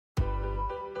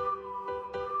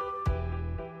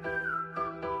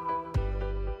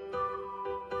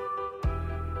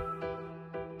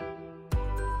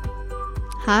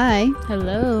Hi.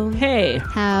 Hello. Hey.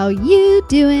 How you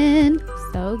doing?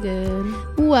 So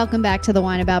good. Welcome back to the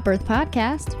Wine About Birth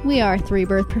podcast. We are three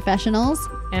birth professionals,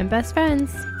 And best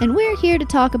friends. and we're here to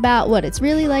talk about what it's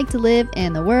really like to live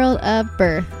in the world of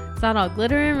birth. It's not all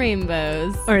glitter and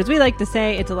rainbows. Or as we like to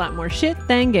say, it's a lot more shit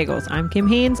than giggles. I'm Kim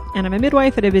Haynes, and I'm a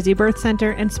midwife at a busy birth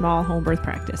center and small home birth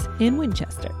practice in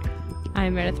Winchester.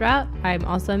 I'm Meredith Rout. I'm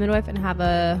also a midwife and have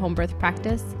a home birth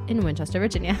practice in Winchester,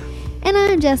 Virginia. And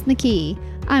I'm Jess McKee.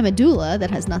 I'm a doula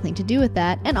that has nothing to do with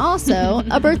that, and also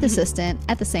a birth assistant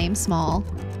at the same small,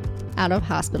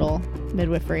 out-of-hospital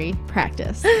midwifery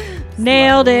practice.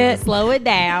 Nailed it. Slow it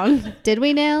down. Did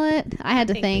we nail it? I had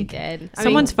to We think. did.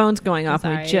 Someone's phone's going off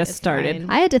and sorry, we just it's started. fine.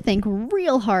 I had to think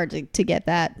real hard to get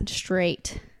that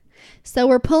straight. So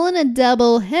we're pulling a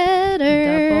double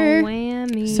header. Double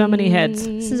whammy. So many heads.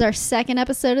 This is our second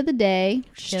episode of the day.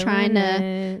 Just Killing trying to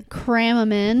it. cram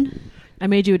them in. I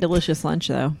made you a delicious lunch,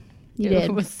 though. You It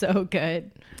did. was so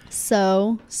good.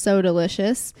 So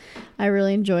delicious. I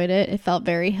really enjoyed it. It felt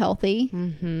very healthy.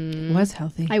 It was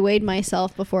healthy. I weighed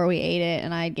myself before we ate it,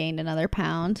 and I gained another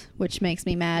pound, which makes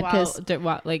me mad because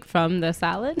What, like from the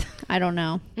salad? I don't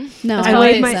know. No, I I don't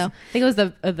weighed think my- so. I think it was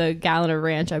the gallon of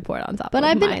ranch I poured on top But of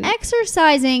I've been mine.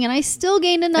 exercising, and I still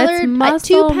gained another It's 2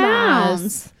 muscle pounds.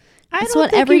 mass. That's don't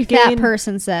what think every you fat gained-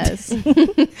 person says.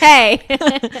 Hey.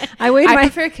 I weighed I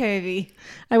prefer curvy.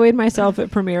 I weighed myself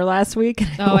at Premiere last week.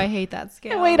 Oh, I hate that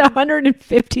scale. I weighed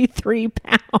 153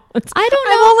 pounds. I don't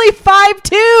know. I'm only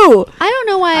 5'2". I don't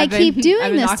know why I I've keep been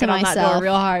doing this to knocking on that door myself.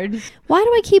 real hard. Why do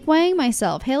I keep weighing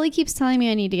myself? Haley keeps telling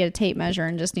me I need to get a tape measure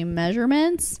and just do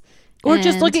measurements. Or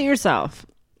just And look at yourself.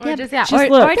 Or Yeah, just just or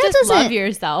look. That just love doesn't-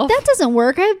 yourself. That doesn't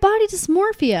work. I have body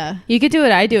dysmorphia. You could do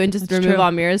what I do and just That's remove true.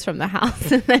 all mirrors from the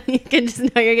house, and then you can just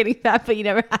know you're getting fat, but you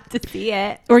never have to see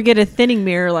it. Or get a thinning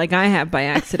mirror like I have by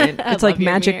accident. I It's like love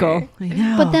your magical. mirror. I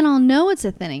know. But then I'll know it's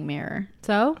a thinning mirror.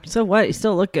 So So what? You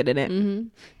still look good in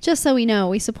it. Just so we know,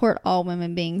 we support all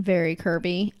women being very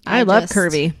curvy. I love just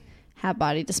curvy. Have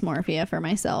body dysmorphia for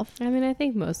myself. I mean, I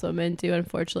think most women do,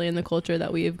 unfortunately, in the culture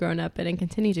that we have grown up in and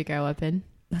continue to grow up in.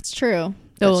 That's true.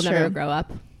 Though That's we'll never true. grow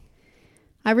up.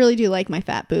 I really do like my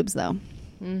fat boobs, though.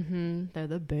 They're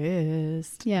the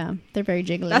best. Yeah, they're very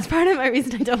jiggly. That's part of my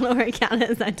reason I don't know where Kat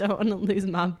is. I don't want to lose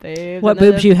my boobs. What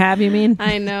Another- boobs you have, you mean?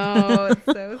 I know. It's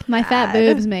so my fat sad.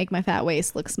 boobs make my fat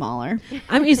waist look smaller.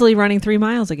 I'm easily running 3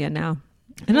 miles again now.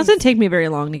 It doesn't take me very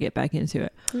long to get back into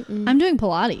it. I'm doing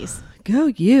Pilates. Go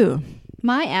you.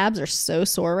 My abs are so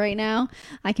sore right now.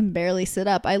 I can barely sit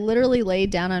up. I literally laid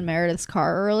down on Meredith's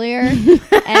car earlier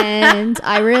and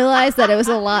I realized that it was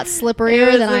a lot It slipperier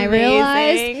was than I amazing.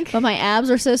 realized. But my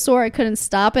abs were so sore I couldn't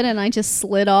stop it and I just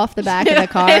slid off the back of the It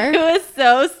car. was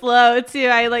so slow too.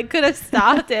 I could have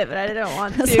stopped it, but I didn't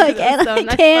want to. I was like, 'cause it and was so I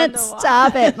nice can't fun to watch.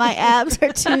 stop it. My abs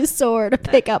are too sore to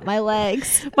pick up my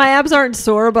legs. My abs aren't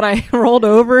sore, but I rolled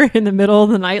over in the middle of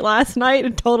the night last night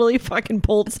and totally fucking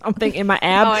pulled something in my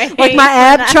ab. Oh, I like hate my when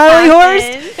ab that Charlie horse.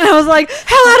 happens. And I was like,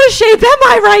 how out of shape am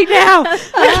I right now?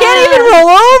 I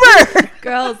can't even roll over.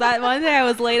 Girls, that one day I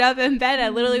was laid up in bed. I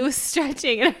literally was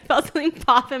stretching and I felt something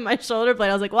pop in my shoulder blade.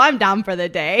 I was like, well, I'm down for the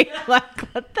day. Like,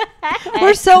 what the heck?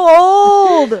 We're so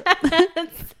old.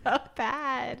 It's so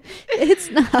bad. It's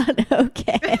not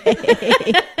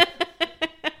okay.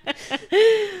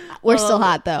 We're still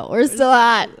hot though. We're still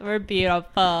hot. We're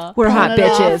beautiful. We're hot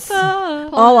Pulling it bitches. off.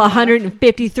 All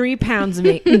 153 pounds of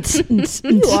me.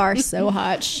 You are so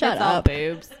hot. Shut It's all up.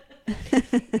 boobs.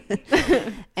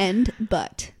 And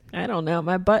butt. I don't know.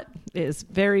 My butt is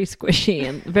very squishy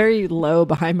and very low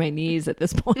behind my knees at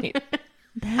this point.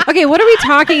 Okay, what are we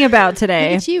talking about today?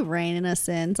 Look at you reining us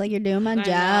in. It's like you're doing my job.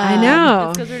 I know.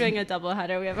 It's because we're doing a double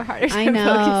header. We have a harder I time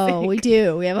know. focusing. We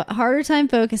do. We have a harder time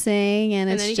focusing, and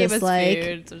And it's then you gave just us like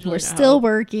food, so there's we're really no still help.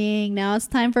 working. Now it's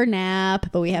time for nap,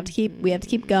 but we have to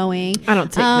keep going. I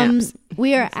don't take naps.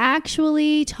 We are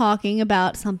actually talking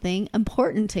about something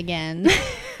important again.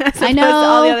 As I opposed know to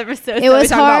all the other episodes it that we was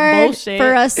talk about hard bullshit.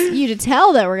 for us you to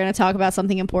tell that we're going to talk about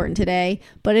something important today,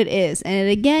 but it is, and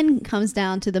it again comes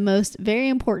down to the most very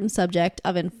important subject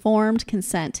of informed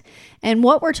consent. And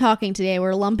what we're talking today,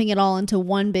 we're lumping it all into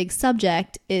one big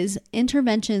subject, is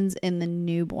interventions in the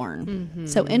newborn.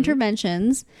 So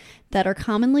interventions that are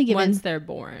commonly given once they're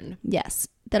born. yes,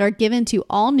 that are given to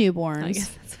all newborns I guess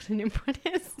that's what a newborn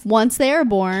is. once they are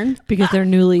born, Because they're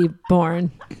newly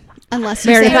born. unless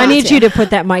you Meredith, say I not need you to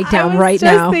put that mic down right just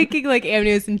now. thinking like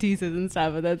amniocentesis and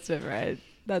stuff, but that's different.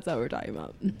 That's what we're talking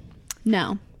about.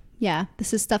 No. Yeah,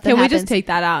 this is stuff that Can we happens. just take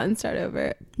that out and start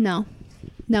over? No,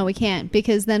 we can't,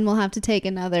 because then we'll have to take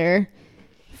another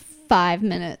 5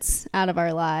 minutes out of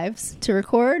our lives to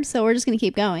record, so we're just going to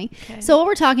keep going. Okay. So what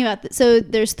we're talking about, so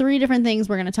there's 3 different things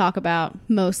we're going to talk about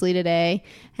mostly today,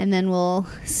 and then we'll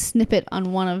snip it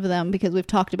on one of them because we've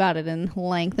talked about it in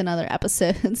length in other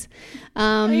episodes.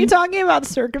 Are you talking about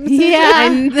circumcision?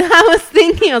 Yeah. I was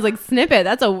thinking, I was like, snippet.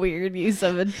 That's a weird use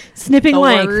of a Snipping a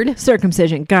length. word.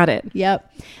 Circumcision. Got it.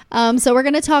 Yep. So we're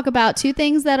going to talk about 2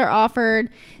 things that are offered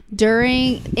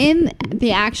in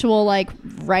the actual, like,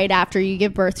 right after you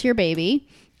give birth to your baby.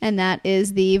 And that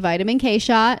is the vitamin K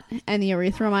shot and the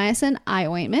erythromycin eye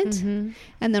ointment. Mm-hmm.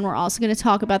 And then we're also going to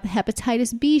talk about the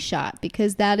hepatitis B shot,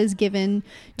 because that is given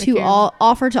Okay.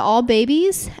 offered to all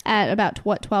babies at about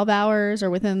 12 hours or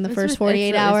within the first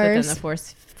 48 hours. Within the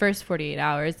first 48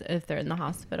 hours if they're in the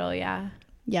hospital. Yeah.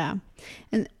 Yeah.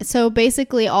 And so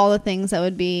basically all the things that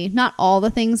would be, not all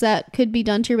the things that could be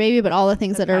done to your baby, but all the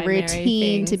things The that are primary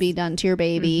routine to things. be done to your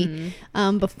baby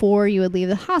before you would leave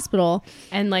the hospital.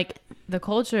 And like the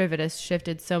culture of it has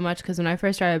shifted so much, because when I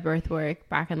first started birth work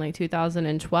back in like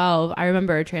 2012, I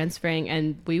remember transferring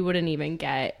and we wouldn't even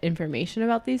get information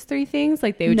about these 3 things.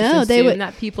 Like they would just assume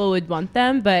that people would want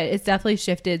them, but it's definitely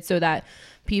shifted so that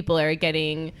people are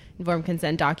getting informed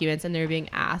consent documents and they're being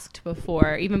asked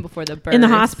even before the birth. In the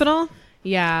hospital?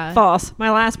 Yeah. False.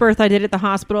 My last birth I did at the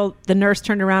hospital, the nurse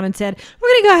turned around and said, "We're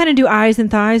going to go ahead and do eyes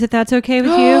and thighs if that's okay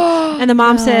with you." And the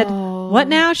mom said, "What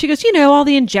now?" She goes, all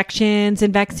the injections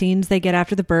and vaccines they get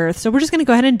after the birth. So we're just going to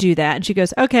go ahead and do that. And she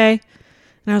goes, "Okay."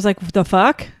 And I was like, "The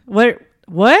fuck? What?"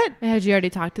 Had you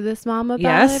already talked to this mom about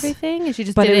Yes. everything? And she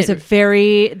just But did it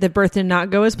was the birth did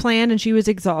not go as planned and she was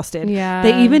exhausted. Yeah.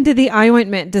 They even did the eye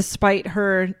ointment despite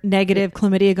her negative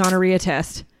chlamydia gonorrhea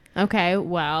test. Okay,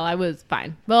 well, I was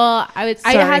fine. Well, it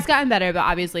Sorry. has gotten better, but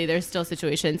obviously there's still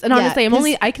situations. And Yeah,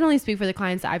 honestly, I can only speak for the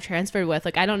clients that I've transferred with.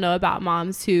 Like, I don't know about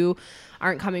moms who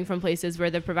aren't coming from places where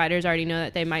the providers already know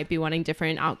that they might be wanting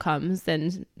different outcomes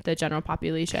than the general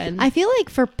population. I feel like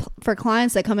for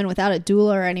clients that come in without a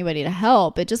doula or anybody to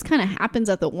help, it just kind of happens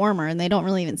at the warmer and they don't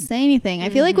really even say anything. I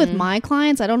feel like with my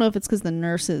clients, I don't know if it's because the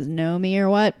nurses know me or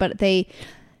what, but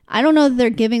I don't know that they're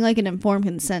giving like an informed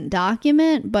consent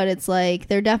document, but it's like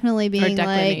they're definitely being like,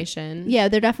 declination. yeah,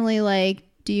 they're definitely like,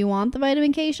 "Do you want the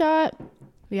vitamin K shot?"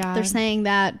 Yeah. They're saying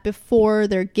that before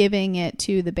they're giving it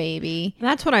to the baby.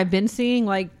 That's what I've been seeing.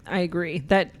 Like, I agree.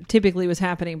 That typically was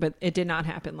happening, but it did not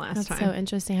happen last That's time. so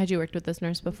interesting. Had you worked with this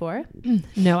nurse before?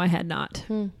 No, I had not.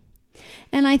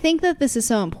 And I think that this is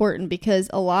so important because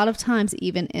a lot of times,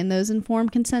 even in those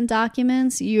informed consent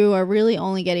documents, you are really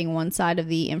only getting one side of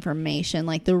the information,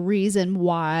 like the reason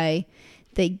why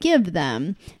they give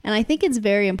them. And I think it's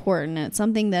very important, and it's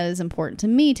something that is important to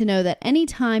me to know, that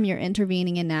anytime you're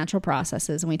intervening in natural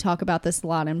processes, and we talk about this a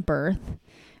lot in birth,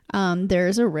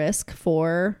 there's a risk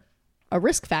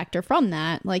factor from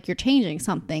that, like you're changing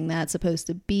something that's supposed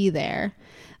to be there.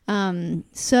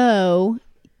 So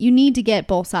you need to get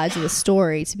both sides of the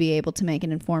story to be able to make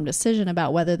an informed decision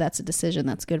about whether that's a decision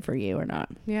that's good for you or not.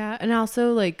 Yeah. And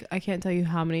also, like, I can't tell you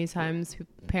how many times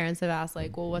parents have asked,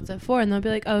 like, "Well, what's it for?" And they'll be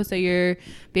like, "Oh, so your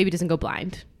baby doesn't go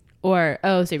blind." Or,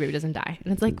 "Oh, so your baby doesn't die."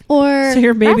 And it's like, Or So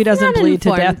your baby that's doesn't not bleed to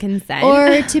informed death. consent.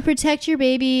 or to protect your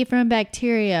baby from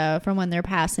bacteria from when they're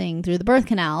passing through the birth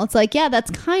canal. It's like, yeah,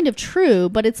 that's kind of true,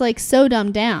 but it's like so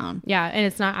dumbed down. yeah, and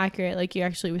it's not accurate. Like,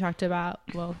 we talked about,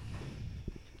 well,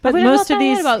 But we talked most about of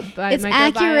that these, about It's microbiome.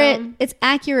 accurate. It's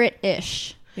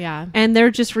accurate-ish. Yeah. and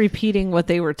they're just repeating what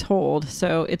they were told.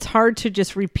 So it's hard to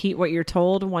just repeat what you're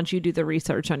told once you do the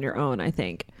research on your own, I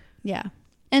think. Yeah.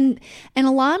 And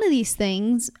a lot of these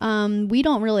things, we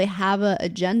don't really have an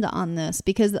agenda on this,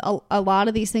 because a lot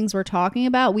of these things we're talking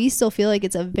about, we still feel like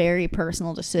it's a very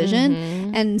personal decision.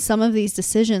 And some of these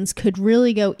decisions could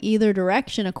really go either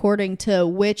direction according to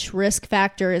which risk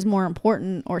factor is more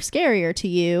important or scarier to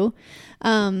you.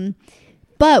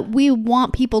 But we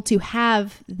want people to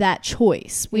have that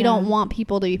choice. We don't want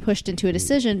people to be pushed into a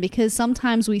decision, because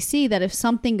sometimes we see that if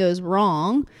something goes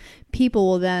wrong, people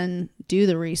will then do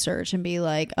the research and be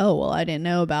like, "Oh, well, I didn't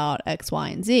know about X, Y,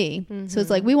 and Z." So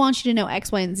it's like, we want you to know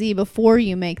X, Y, and Z before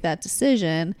you make that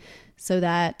decision, so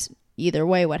that either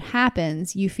way, what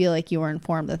happens, you feel like you were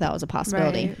informed that that was a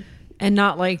possibility. Right. And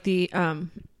not like the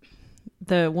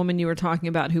woman you were talking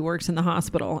about who works in the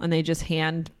hospital and they just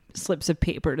hand slips of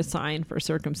paper to sign for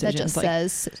circumcision. That just It's like,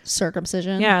 says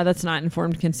circumcision. yeah, that's not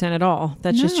informed consent at all.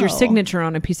 That's just your No. signature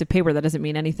on a piece of paper. That doesn't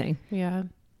mean anything. Yeah.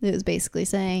 It was basically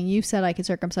saying, you said I could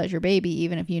circumcise your baby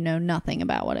even if you know nothing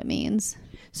about what it means.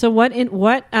 So what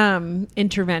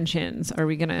interventions are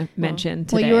we going to mention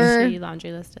well, today? you were- She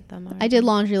laundry listed them already. I did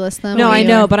laundry list them. no, I We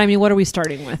know, are- but I mean, what are we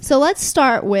starting with? So let's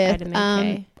start with Vitamin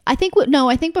K. I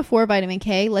think before vitamin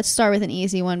K, let's start with an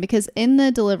easy one, because in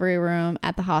the delivery room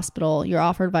at the hospital, you're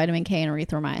offered vitamin K and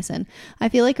erythromycin. I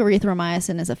feel like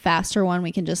erythromycin is a faster one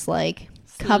we can just like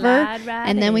cover,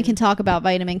 and then we can talk about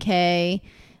vitamin K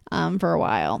for a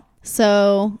while.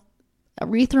 So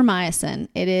erythromycin,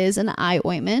 it is an eye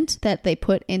ointment that they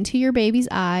put into your baby's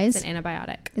eyes. It's an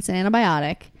antibiotic. It's an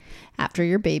antibiotic after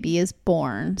your baby is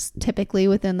born, typically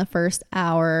within the first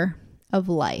hour of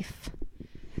life.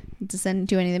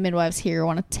 Do any of the midwives here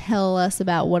want to tell us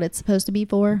about what it's supposed to be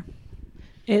for?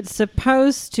 It's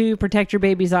supposed to protect your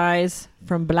baby's eyes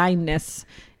from blindness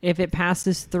if it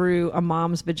passes through a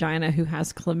mom's vagina who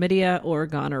has chlamydia or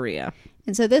gonorrhea.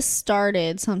 And so this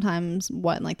started sometimes, in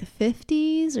like the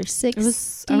 50s or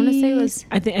 60s? I want to say it was...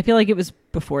 I feel like it was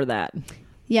before that.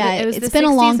 Yeah, it's been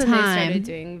a long time. They started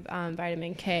doing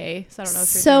vitamin K, so I don't know if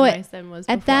erythromycin was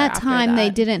before at that or after time, that. they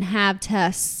didn't have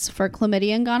tests for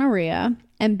chlamydia and gonorrhea,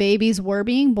 and babies were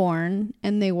being born,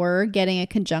 and they were getting a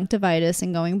conjunctivitis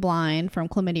and going blind from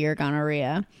chlamydia or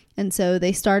gonorrhea. And so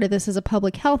they started this as a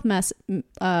public health measure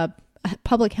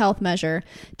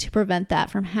to prevent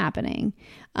that from happening.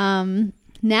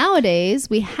 Nowadays,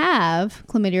 we have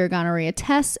chlamydia or gonorrhea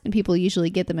tests, and people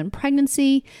usually get them in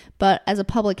pregnancy. But as a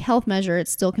public health measure, it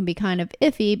still can be kind of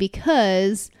iffy,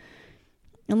 because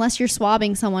unless you're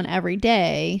swabbing someone every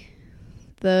day,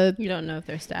 you don't know if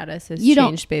their status has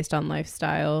changed based on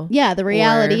lifestyle. Yeah, the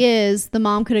reality is the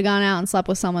mom could have gone out and slept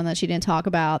with someone that she didn't talk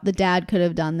about. The dad could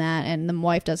have done that, and the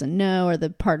wife doesn't know, or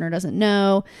the partner doesn't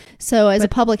know. So as a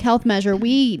public health measure,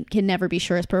 we can never be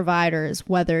sure as providers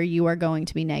whether you are going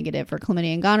to be negative for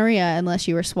chlamydia and gonorrhea unless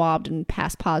you were swabbed and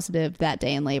passed positive that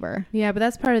day in labor. Yeah, but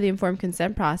that's part of the informed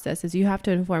consent process, is you have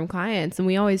to inform clients. And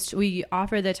we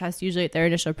offer the test usually at their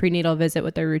initial prenatal visit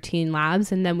with their routine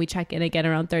labs, and then we check in again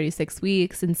around 36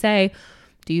 weeks and say,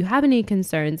 do you have any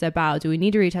concerns about, do we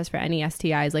need to retest for any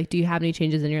STIs? Like, do you have any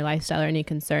changes in your lifestyle or any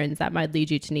concerns that might lead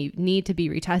you to need to be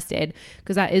retested?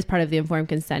 Because that is part of the informed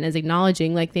consent, is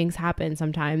acknowledging like things happen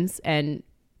sometimes, and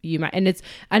you might, and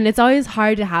it's always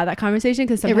hard to have that conversation,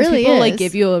 because sometimes people like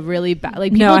give you a really bad,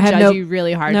 like people judge you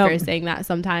really hard for saying that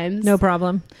sometimes. No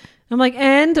problem. I'm like,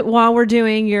 and while we're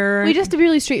doing we just have to be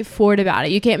really straightforward about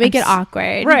it. You can't make it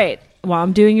awkward. Right. While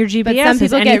I'm doing your GPS, but some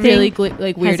people get really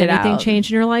weirded out. Has anything changed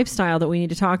in your lifestyle that we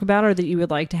need to talk about, or that you would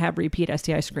like to have repeat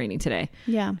STI screening today?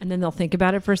 Yeah. And then they'll think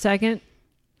about it for a second.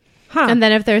 Huh. And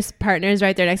then if there's partners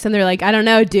right there next to them, they're like, I don't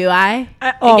know, do I?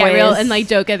 Always. Get real and like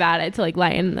joke about it to like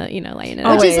lighten it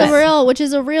up. Which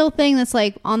is a real thing that's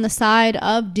like on the side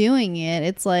of doing it.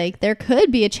 It's like there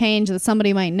could be a change that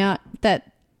somebody might not,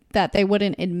 that they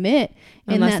wouldn't admit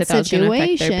unless in that situation.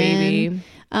 Affect their baby.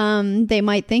 They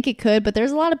might think it could, but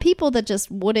there's a lot of people that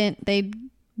just wouldn't.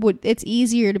 It's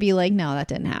easier to be like, no, that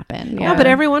didn't happen. Yeah, but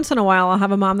every once in a while I'll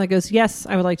have a mom that goes, yes,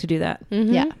 I would like to do that.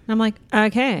 Mm-hmm. Yeah. And I'm like,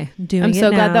 okay, I'm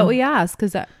so glad that we asked,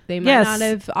 because they might not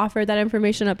have offered that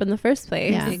information up in the first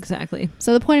place. Yeah. Exactly.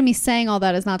 So the point of me saying all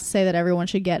that is not to say that everyone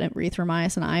should get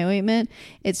erythromycin eye ointment.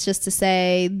 It's just to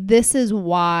say this is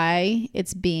why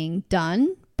it's being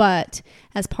done. But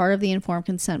as part of the informed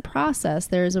consent process,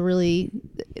 there's a really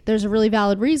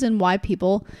valid reason why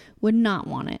people would not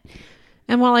want it.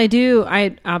 And while I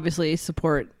obviously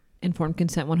support informed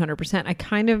consent 100%. I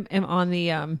kind of am on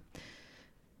the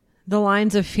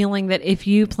lines of feeling that if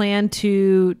you plan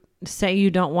to say you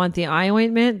don't want the eye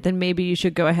ointment, then maybe you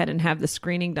should go ahead and have the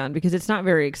screening done, because it's not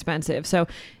very expensive. So,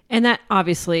 and that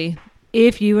obviously,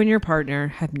 if you and your partner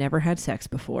have never had sex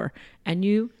before and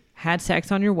you had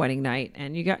sex on your wedding night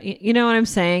and you got, you know what I'm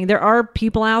saying? There are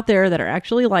people out there that are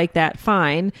actually like that.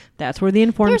 Fine. That's where the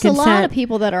informed consent. There's a lot of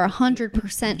people that are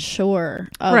 100% sure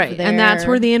of right. And that's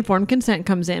where the informed consent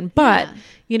comes in. But,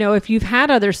 you know, if you've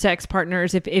had other sex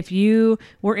partners, if you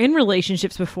were in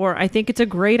relationships before, I think it's a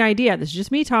great idea. This is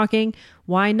just me talking.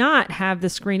 Why not have the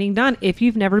screening done? If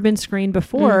you've never been screened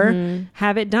before,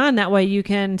 have it done. That way you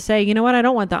can say, you know what? I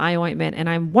don't want the eye ointment. And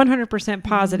I'm 100%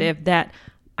 positive that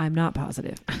I'm not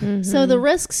positive. So the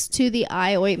risks to the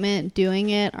eye ointment doing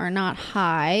it are not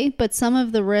high, but some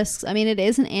of the risks, I mean, it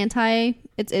is an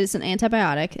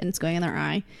antibiotic and it's going in their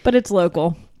eye. But it's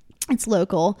local. It's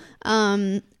local.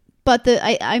 But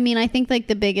I think like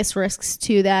the biggest risks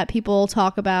to that people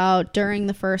talk about during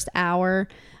the first hour,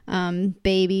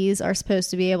 babies are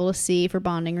supposed to be able to see for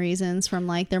bonding reasons from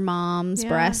like their mom's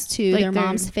breast to like their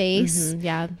mom's face.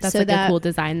 Yeah, that's so like a cool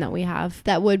design that we have.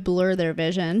 That would blur their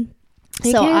vision.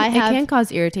 It can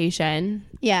cause irritation.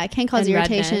 Yeah, it can cause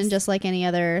irritation, redness. just like any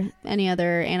other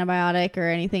antibiotic or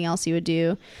anything else you would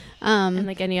do. And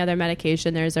like any other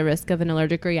medication, there's a risk of an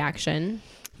allergic reaction.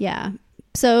 Yeah.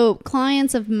 So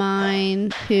clients of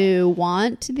mine who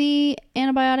want the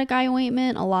antibiotic eye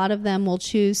ointment, a lot of them will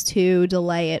choose to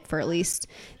delay it for at least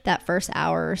that first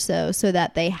hour or so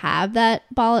that they have that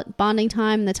bonding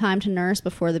time, the time to nurse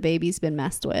before the baby's been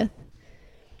messed with.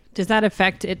 Does that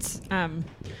affect its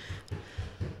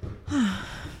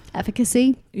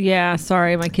efficacy? Yeah,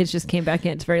 sorry, my kids just came back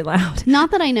in. It's very loud.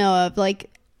 Not that I know of. Like,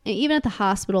 even at the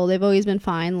hospital, they've always been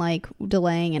fine, like,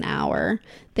 delaying an hour.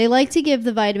 They like to give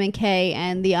the vitamin K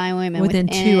and the eye ointment within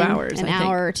 2 hours, an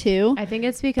hour or two. I think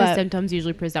it's because symptoms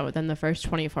usually present within the first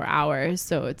 24 hours,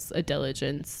 so it's a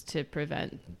diligence to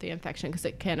prevent the infection because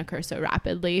it can occur so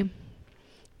rapidly.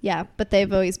 Yeah, but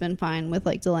they've always been fine with,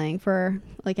 like, delaying for,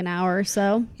 like, an hour or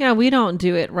so. Yeah, we don't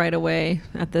do it right away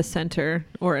at the center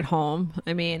or at home.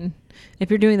 I mean, if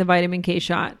you're doing the vitamin K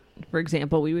shot, for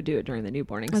example, we would do it during the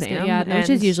newborn exam. Which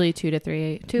is usually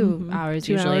 2 hours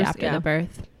usually after the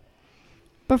birth.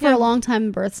 But for a long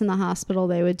time, births in the hospital,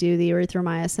 they would do the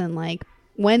erythromycin, like,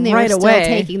 when they were still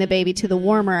taking the baby to the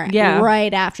warmer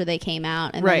right after they came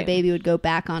out. And then the baby would go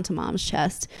back onto mom's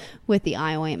chest with the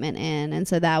eye ointment in. And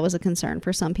so that was a concern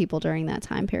for some people during that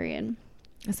time period.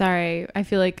 Sorry, I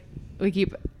feel like we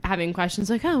keep having questions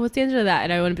like, oh, what's the answer to that?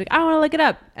 And I want to be like, I want to look it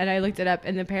up. And I looked it up,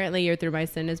 and apparently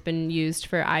erythromycin has been used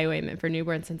for eye ointment for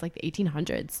newborns since like the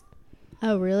 1800s.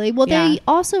 Oh, really? Well, they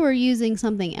also were using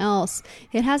something else.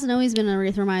 It hasn't always been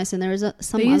erythromycin. There was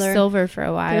they used silver for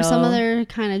a while. There's some other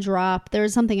kind of drop. There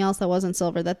was something else that wasn't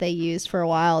silver that they used for a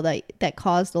while that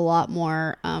caused a lot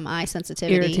more eye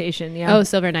sensitivity. Irritation, yeah. Oh,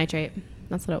 silver nitrate.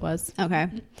 That's what it was. Okay.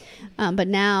 But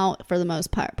now, for the most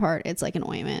part, it's like an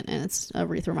ointment, and it's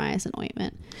erythromycin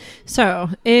ointment. So,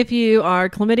 if you are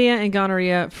chlamydia and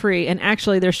gonorrhea free, and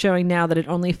actually they're showing now that it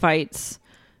only fights,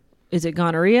 is it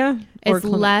gonorrhea? It's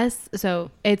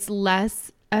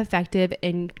less effective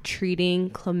in treating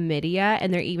chlamydia,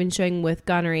 and they're even showing with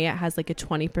gonorrhea it has like a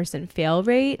 20% fail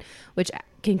rate, which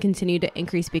can continue to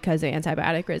increase because of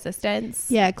antibiotic resistance.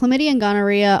 Yeah, chlamydia and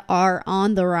gonorrhea are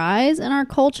on the rise in our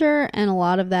culture, and a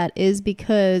lot of that is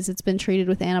because it's been treated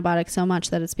with antibiotics so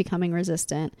much that it's becoming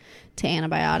resistant to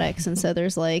antibiotics. And so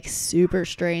there's like super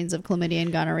strains of chlamydia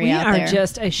and gonorrhea out there. We are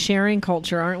just a sharing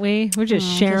culture, aren't we? We're just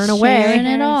sharing away. Sharing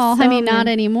it all. So I mean, not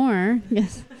anymore.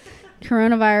 Yes.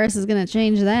 Coronavirus is going to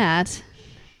change that.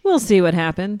 We'll see what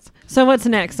happens. So what's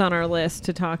next on our list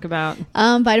to talk about?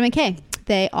 Vitamin K.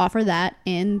 They offer that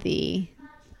I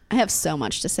have so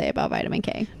much to say about vitamin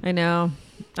K. I know.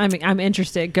 I'm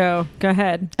interested. Go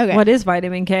ahead. Okay. What is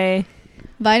vitamin K?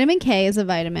 Vitamin K is a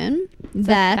vitamin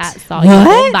that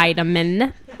soluble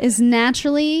vitamin is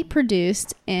naturally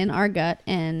produced in our gut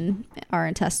and our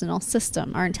intestinal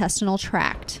system, our intestinal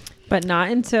tract. But not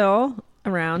until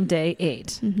around day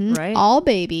 8, right? All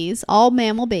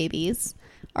mammal babies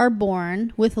are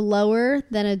born with lower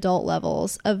than adult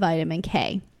levels of vitamin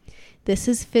K. This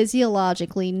is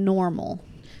physiologically normal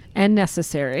and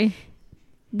necessary.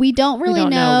 We don't really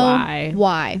know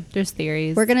why. There's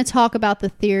theories. We're going to talk about the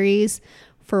theories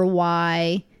for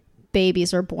why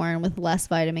babies are born with less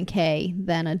vitamin K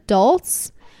than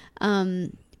adults.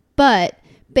 But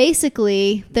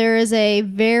basically, there is a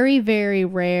very, very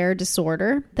rare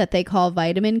disorder that they call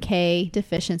vitamin K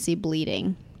deficiency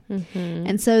bleeding.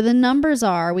 And so the numbers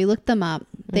we looked them up.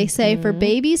 They say for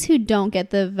babies who don't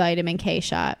get the vitamin K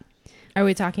shot. Are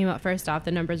we talking about, first off,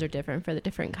 the numbers are different for the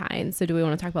different kinds. So do we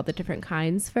want to talk about the different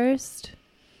kinds first?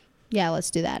 Yeah, let's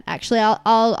do that. Actually,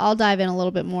 I'll dive in a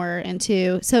little bit more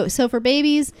into, so for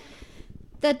babies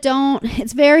that don't,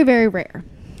 it's very, very rare,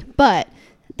 but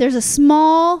there's a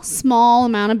small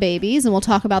amount of babies, and we'll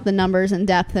talk about the numbers in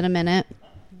depth in a minute,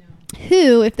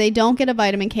 who, if they don't get a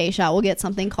vitamin K shot, will get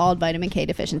something called vitamin K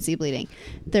deficiency bleeding.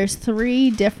 There's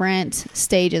 3 different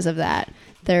stages of that.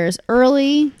 There's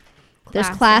early, there's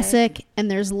classic,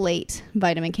 and there's late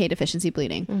vitamin K deficiency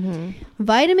bleeding.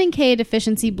 Vitamin K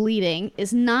deficiency bleeding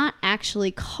is not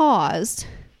actually caused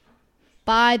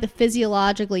by the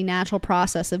physiologically natural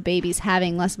process of babies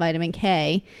having less vitamin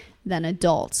K than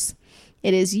adults.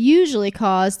 It is usually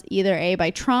caused either by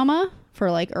trauma for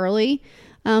like early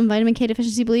vitamin K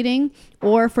deficiency bleeding,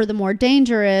 or for the more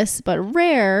dangerous but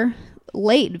rare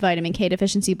late vitamin K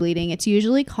deficiency bleeding, it's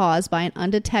usually caused by an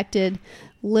undetected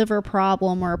liver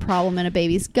problem or a problem in a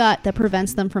baby's gut that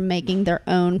prevents them from making their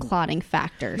own clotting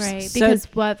factors. Right, because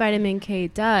what vitamin K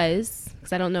does,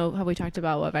 because I don't know how we talked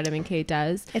about what vitamin K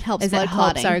does. It helps blood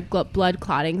clotting. Our blood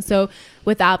clotting. So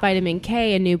without vitamin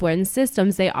K in newborn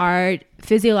systems, they are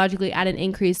physiologically at an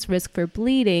increased risk for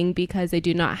bleeding because they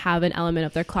do not have an element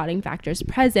of their clotting factors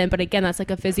present. But again, that's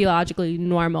like a physiologically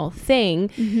normal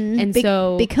thing. And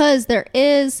so because there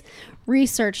is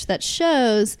research that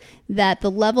shows that the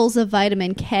levels of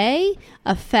vitamin K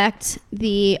affect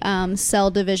the cell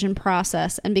division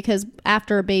process. And because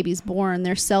after a baby's born,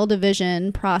 their cell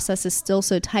division process is still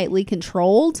so tightly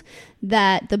controlled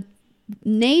that the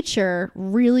nature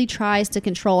really tries to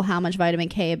control how much vitamin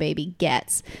K a baby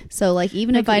gets. So like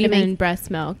even a vitamin, even breast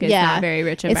milk is not very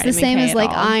rich in vitamin K. It's the same as like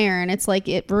all. iron. It's like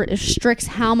it restricts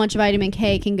how much vitamin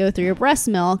K can go through your breast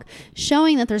milk,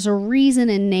 showing that there's a reason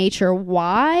in nature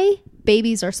why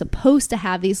babies are supposed to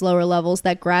have these lower levels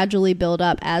that gradually build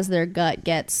up as their gut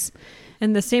gets.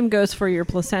 And the same goes for your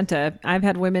placenta. I've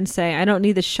had women say, I don't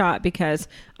need the shot because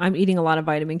I'm eating a lot of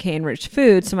vitamin K enriched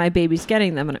food, so my baby's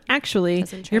getting them. And actually,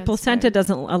 your placenta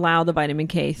doesn't allow the vitamin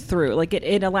K through. Like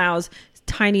it allows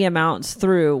tiny amounts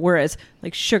through, whereas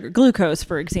like glucose,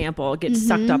 for example, gets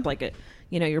sucked up like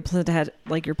your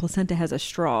placenta has a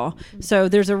straw. So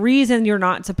there's a reason you're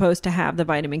not supposed to have the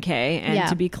vitamin K. And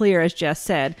to be clear, as Jess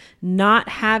said, not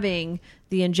having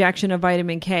the injection of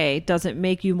vitamin K doesn't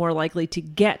make you more likely to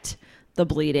get the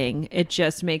bleeding. It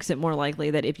just makes it more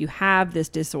likely that if you have this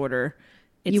disorder,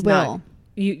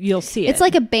 you'll see it. It's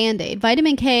like a Band-Aid.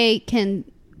 Vitamin K can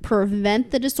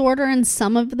prevent the disorder in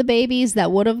some of the babies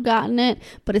that would have gotten it,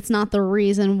 but it's not the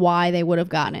reason why they would have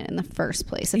gotten it in the first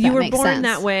place. If you that were makes born sense.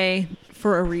 that way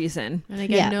for a reason. And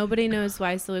again, nobody knows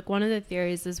why. So like one of the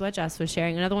theories is what Jess was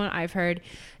sharing. Another one I've heard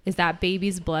is that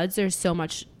babies' blood is so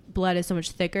much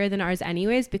thicker than ours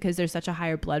anyways, because there's such a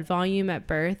higher blood volume at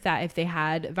birth that if they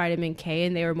had vitamin K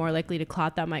and they were more likely to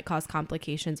clot, that might cause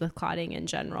complications with clotting in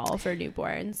general for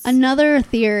newborns. Another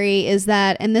theory is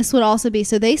that, and this would also be,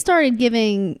 so they started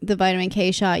giving the vitamin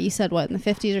K shot, you said what, in the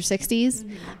 50s or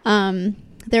 60s?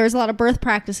 There was a lot of birth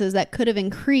practices that could have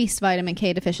increased vitamin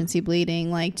K deficiency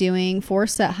bleeding, like doing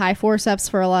high forceps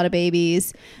for a lot of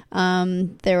babies.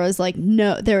 There was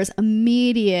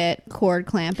immediate cord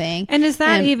clamping. And is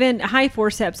that even high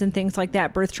forceps and things like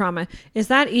that, birth trauma, is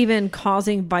that even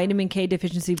causing vitamin K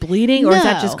deficiency bleeding, or is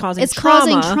that just causing trauma?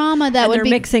 Causing trauma that they're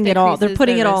mixing it all. They're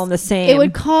putting it all in the same. It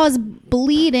would cause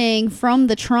bleeding from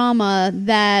the trauma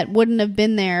that wouldn't have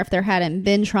been there if there hadn't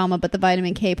been trauma, but the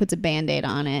vitamin K puts a Band-Aid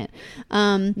on it.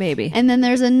 Maybe. And then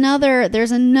there's another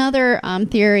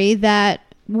theory that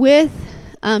with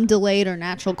delayed or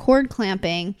natural cord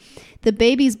clamping, the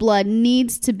baby's blood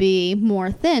needs to be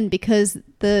more thin because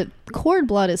the cord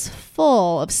blood is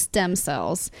full of stem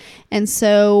cells. And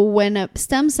so when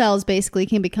stem cells basically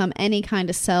can become any kind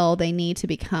of cell they need to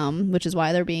become, which is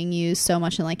why they're being used so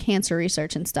much in like cancer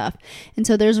research and stuff. And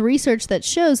so there's research that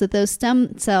shows that those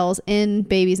stem cells in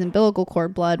babies' umbilical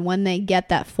cord blood, when they get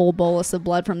that full bolus of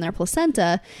blood from their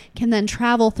placenta, can then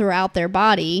travel throughout their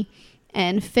body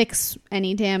and fix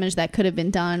any damage that could have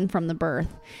been done from the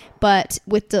birth. But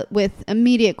with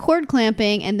immediate cord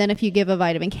clamping, and then if you give a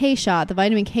vitamin K shot, the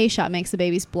vitamin K shot makes the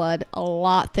baby's blood a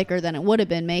lot thicker than it would have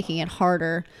been, making it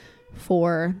harder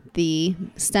for the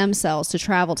stem cells to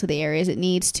travel to the areas it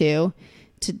needs to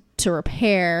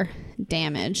repair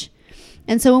damage.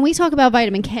 And so when we talk about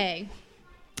vitamin K,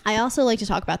 I also like to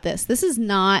talk about this. This is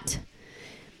not...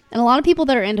 And a lot of people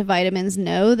that are into vitamins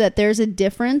know that there's a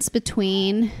difference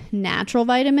between natural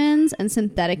vitamins and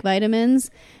synthetic vitamins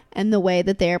and the way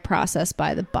that they are processed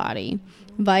by the body.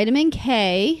 Vitamin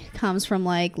K comes from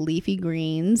like leafy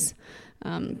greens,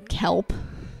 kelp,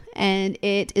 and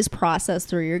it is processed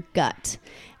through your gut.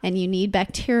 And you need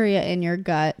bacteria in your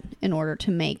gut in order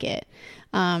to make it.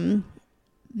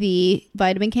 The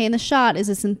vitamin K in the shot is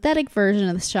a synthetic version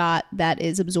of the shot that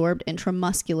is absorbed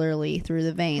intramuscularly through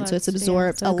the vein. So it's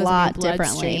absorbed a lot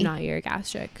differently. Not your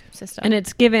gastric system. And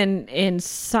it's given in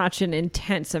such an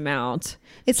intense amount.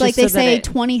 It's like they say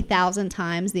 20,000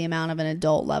 times the amount of an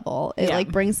adult level. It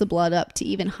like brings the blood up to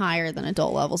even higher than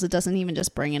adult levels. It doesn't even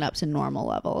just bring it up to normal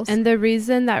levels. And the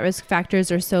reason that risk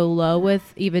factors are so low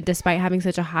with even despite having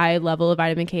such a high level of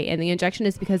vitamin K in the injection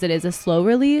is because it is a slow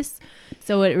release.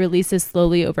 So it releases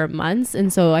slowly over months.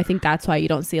 And so I think that's why you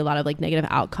don't see a lot of like negative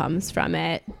outcomes from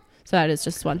it. So that is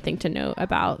just one thing to note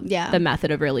about the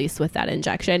method of release with that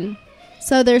injection.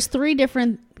 So there's 3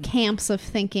 different camps of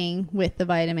thinking with the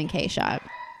vitamin K shot.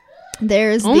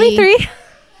 There's only 3?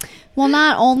 Well,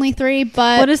 not only 3,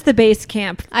 but what is the base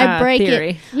camp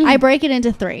theory? I break it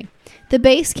into 3. The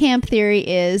base camp theory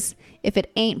is if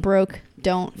it ain't broke,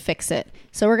 don't fix it.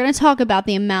 So we're going to talk about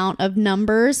the amount of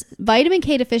numbers. Vitamin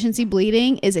K deficiency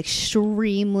bleeding is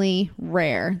extremely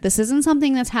rare. This isn't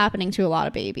something that's happening to a lot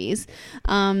of babies.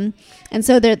 And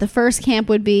so the first camp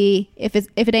would be if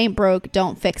it ain't broke,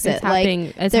 don't fix it.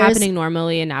 It's happening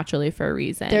normally and naturally for a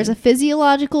reason. There's a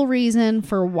physiological reason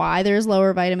for why there's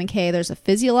lower vitamin K. There's a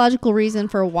physiological reason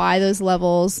for why those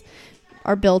levels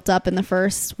are built up in the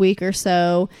first week or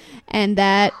so, and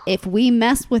that if we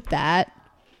mess with that,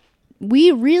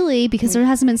 we really, because there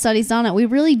hasn't been studies on it, we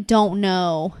really don't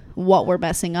know what we're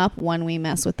messing up when we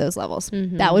mess with those levels.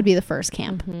 That would be the first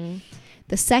camp.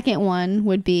 The second one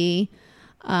would be,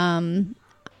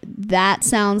 that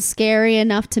sounds scary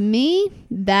enough to me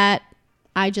that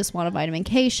I just want a vitamin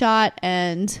K shot,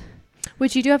 and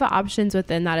which you do have options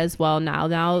within that as well now.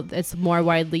 Now it's more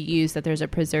widely used that there's a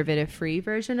preservative-free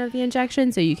version of the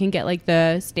injection. So you can get like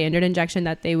the standard injection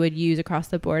that they would use across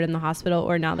the board in the hospital,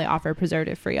 or now they offer a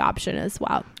preservative-free option as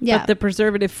well. Yeah. But the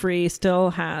preservative-free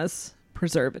still has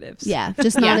preservatives. Yeah,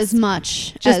 just not as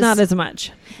much. Not as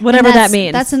much. Whatever that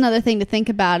means. That's another thing to think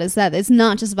about, is that it's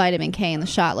not just vitamin K in the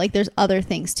shot. Like, there's other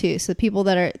things too. So people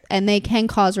that are, and they can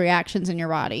cause reactions in your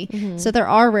body. So there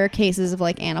are rare cases of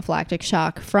like anaphylactic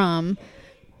shock from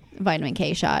vitamin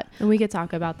K shot. And we could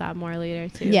talk about that more later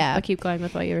too. Yeah. I'll keep going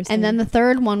with what you were saying. And then the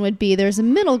third one would be, there's a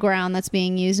middle ground that's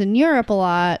being used in Europe a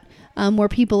lot, where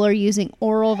people are using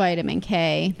oral vitamin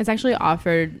K. It's actually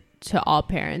offered to all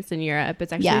parents in Europe.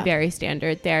 It's actually very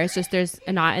standard there. It's just there's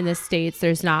not in the States,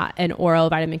 there's not an oral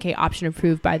vitamin K option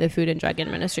approved by the Food and Drug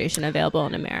Administration available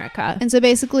in America. And so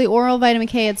basically oral vitamin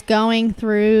K, it's going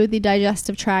through the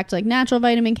digestive tract like natural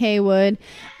vitamin K would.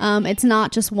 It's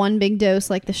not just one big dose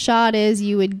like the shot is.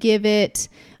 You would give it...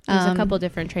 There's a couple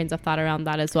different trains of thought around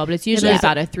that as well, but it's usually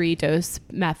about a 3-dose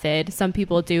method. Some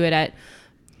people do it at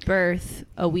birth,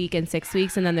 a week and 6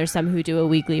 weeks, and then there's some who do a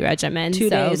weekly regimen. 2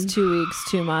 days, 2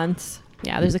 weeks, 2 months.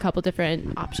 Yeah, there's a couple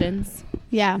different options.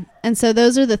 Yeah. And so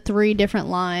those are the 3 different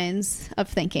lines of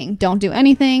thinking. Don't do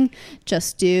anything.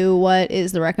 Just do what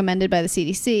is the recommended by the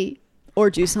CDC, or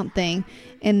do something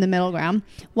in the middle ground.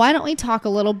 Why don't we talk a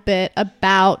little bit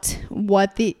about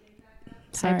what the...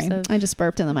 Sorry, I just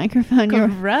burped in the microphone.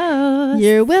 Gross.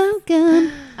 You're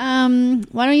welcome.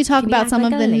 Why don't you talk about some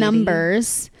of the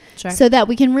numbers? Sure. So that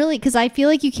we can really, because I feel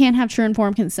like you can't have true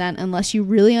informed consent unless you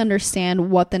really understand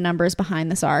what the numbers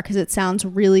behind this are, because it sounds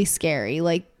really scary,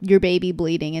 like your baby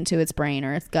bleeding into its brain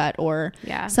or its gut or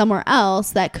somewhere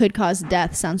else that could cause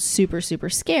death. Sounds super, super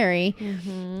scary.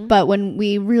 But when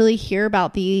we really hear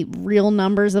about the real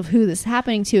numbers of who this is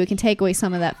happening to, it can take away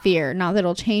some of that fear. Not that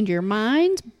it'll change your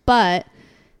mind, but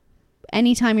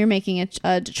anytime you're making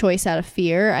a choice out of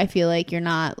fear, I feel like you're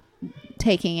not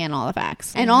taking in all the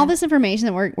facts and all this information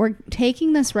that we're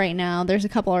taking this right now. There's a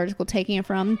couple articles we're taking it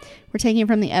from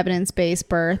the Evidence-Based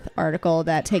Birth article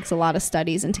that takes a lot of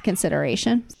studies into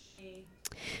consideration.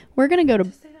 We're going to go to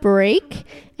break,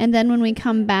 and then when we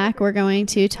come back, we're going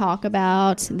to talk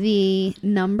about the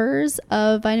numbers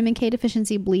of vitamin K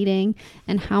deficiency bleeding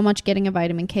and how much getting a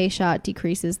vitamin K shot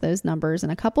decreases those numbers,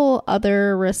 and a couple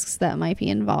other risks that might be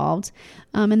involved.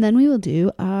 And then we'll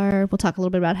talk a little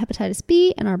bit about hepatitis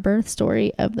B and our birth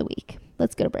story of the week.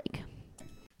 Let's go to break.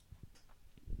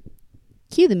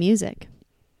 Cue the music.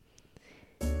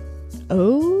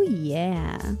 Oh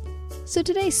yeah. So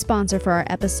today's sponsor for our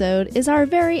episode is our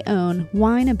very own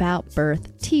Wine About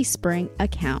Birth Teespring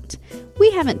account.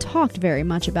 We haven't talked very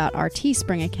much about our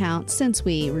Teespring account since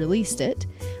we released it,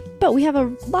 but we have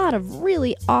a lot of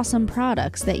really awesome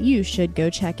products that you should go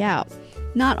check out.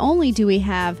 Not only do we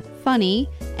have funny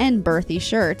and birthy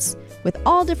shirts with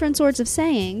all different sorts of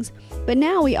sayings, but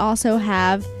now we also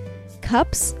have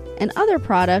cups and other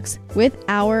products with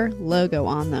our logo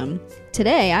on them.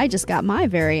 Today, I just got my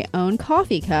very own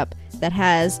coffee cup that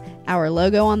has our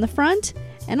logo on the front,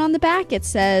 and on the back it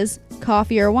says,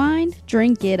 "Coffee or wine,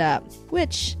 drink it up,"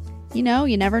 which, you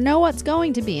never know what's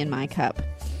going to be in my cup.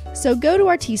 So go to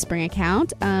our Teespring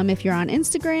account. If you're on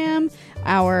Instagram,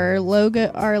 our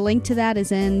link to that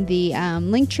is in the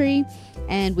link tree,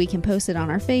 and we can post it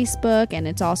on our Facebook, and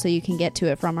it's also, you can get to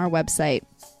it from our website.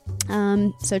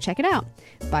 So check it out.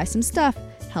 Buy some stuff.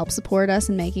 Help support us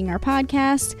in making our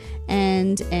podcast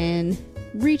and in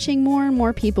reaching more and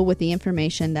more people with the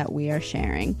information that we are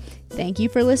sharing. Thank you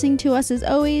for listening to us as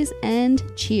always, and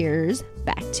cheers.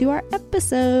 Back to our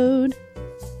episode.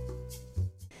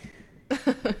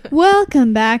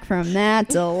 Welcome back from that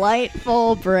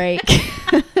delightful break.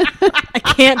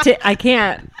 I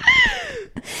can't.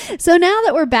 So now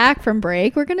that we're back from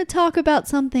break, we're going to talk about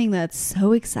something that's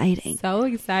so exciting. So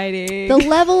exciting. The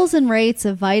levels and rates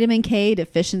of vitamin K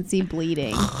deficiency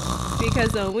bleeding.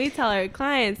 Because when we tell our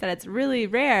clients that it's really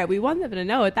rare, we want them to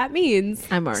know what that means.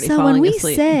 I'm already falling asleep. So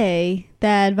when we say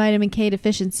that vitamin K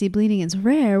deficiency bleeding is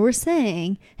rare, we're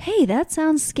saying, hey, that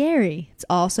sounds scary. It's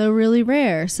also really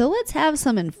rare. So let's have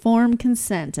some informed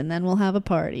consent and then we'll have a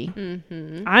party.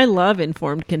 Mm-hmm. I love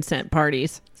informed consent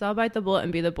parties. So I'll bite the bullet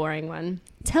and be the boring one.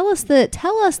 Tell us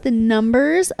the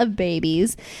numbers of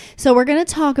babies. So we're going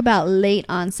to talk about late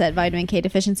onset vitamin K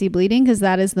deficiency bleeding because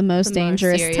that is the most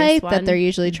dangerous type that they're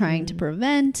usually trying to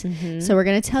prevent. So we're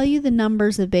going to tell you the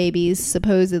numbers of babies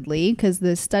supposedly because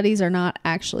the studies are not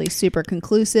actually super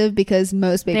conclusive because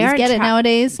most babies get it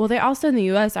nowadays. Well, they also in the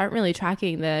U.S. aren't really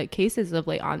tracking the cases of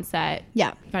late onset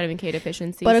vitamin K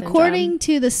deficiency But according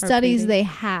to the studies they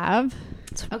have...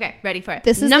 Okay, ready for it.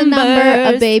 This is the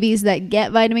number of babies that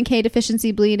get vitamin K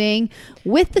deficiency bleeding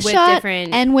with the shot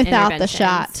and without the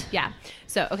shot. Yeah.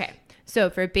 So, okay. So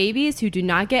for babies who do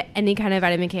not get any kind of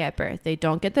vitamin K at birth, they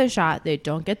don't get the shot, they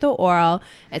don't get the oral.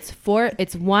 It's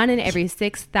 1 in every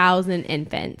 6,000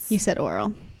 infants. You said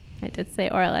oral. I did say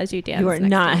oral as you danced. You are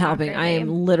not helping. I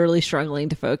am literally struggling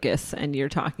to focus and you're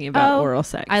talking about oral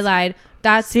sex. I lied.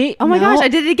 Oh my gosh, I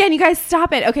did it again. You guys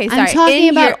stop it. Okay, sorry. I'm talking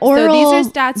about oral so these are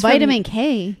stats vitamin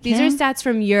K. These are stats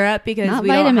from Europe because we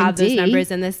don't have those numbers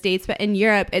in the States. But in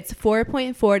Europe, it's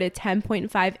 4.4 to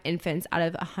 10.5 infants out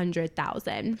of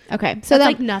 100,000. Okay. So that's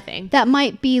like nothing. That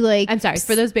might be like... I'm sorry.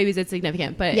 For those babies, it's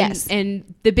significant. But yes. in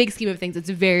the big scheme of things,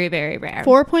 it's very, very rare.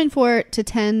 4.4 to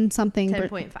 10 something...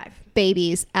 10.5.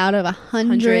 Babies out of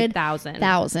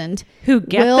 100,000 who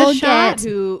get the shot,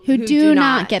 who do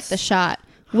not get the shot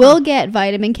will get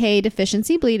vitamin K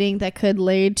deficiency bleeding that could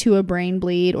lead to a brain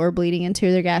bleed or bleeding into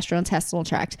their gastrointestinal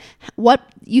tract. What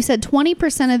you said,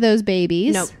 20% of those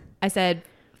babies? Nope, I said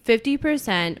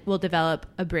 50% will develop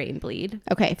a brain bleed.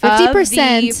 Okay, 50%. Of the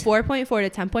 4.4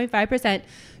 to 10.5%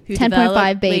 who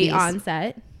 10.5 babies. Late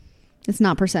onset. It's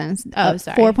not percent. Oh,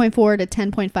 sorry. 4.4 to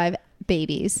 10.5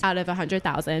 babies out of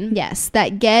 100,000. Yes,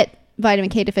 that get vitamin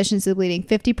K deficiency bleeding.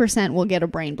 50% will get a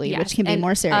brain bleed, which can be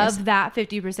more serious. Of that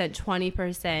 50%,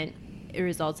 20% it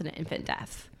results in an infant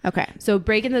death. Okay. So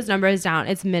breaking those numbers down,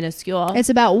 it's minuscule. It's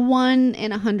about 1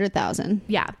 in 100,000.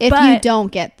 Yeah. If you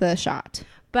don't get the shot.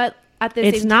 But at the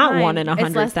same time, it's not 1 in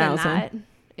 100,000.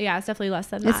 Yeah, it's definitely less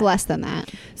than that. It's less than that.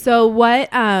 So what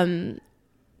I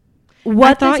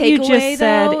thought you just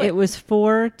said it was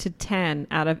 4 to 10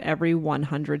 out of every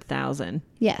 100,000.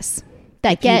 Yes.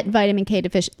 That get vitamin K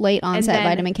late onset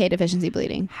vitamin K deficiency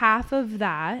bleeding. Half of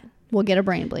that will get a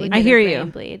brain bleed. I hear you.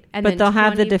 Bleed, and but they'll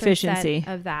have the deficiency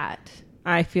of that.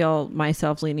 I feel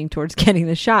myself leaning towards getting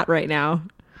the shot right now.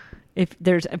 If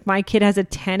my kid has a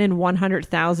 10 in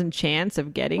 100,000 chance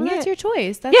of getting it. That's your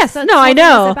choice. That's I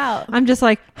know. I'm just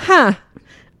like,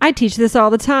 I teach this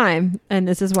all the time, and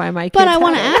this is why my kids. But I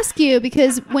want to ask you,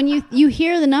 because when you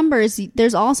hear the numbers,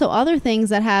 there's also other things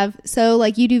that have. So,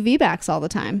 like you do VBACs all the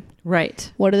time,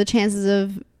 right? What are the chances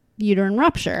of uterine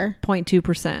rupture?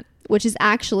 0.2%, which is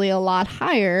actually a lot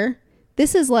higher.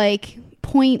 This is like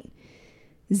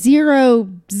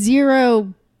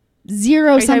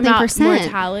 0.000 something percent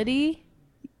mortality.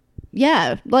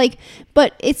 Yeah,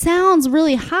 but it sounds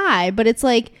really high, but it's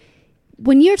like.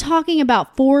 When you're talking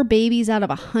about 4 babies out of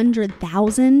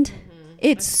 100,000,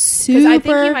 it's super. Because I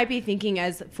think you might be thinking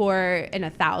as 4 in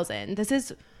 1,000. This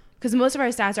is because most of our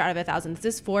stats are out of 1,000.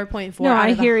 This is 4.4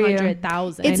 out of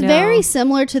 100,000. It's very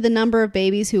similar to the number of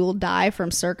babies who will die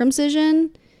from circumcision,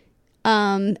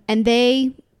 and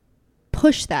they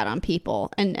push that on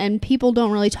people, and people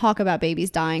don't really talk about babies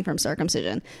dying from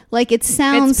circumcision. Like it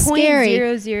sounds scary.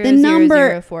 The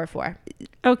number 0.00044.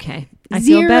 Okay. I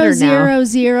feel better now.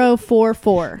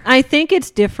 0.00044. I think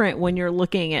it's different when you're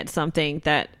looking at something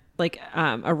that like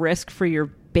a risk for your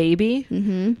baby,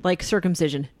 like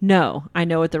circumcision. No, I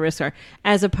know what the risks are,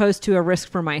 as opposed to a risk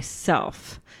for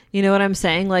myself. You know what I'm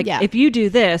saying? Like if you do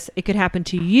this, it could happen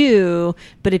to you,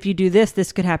 but if you do this,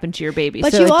 this could happen to your baby.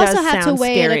 But so you also have to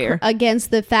weigh it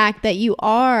against the fact that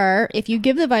if you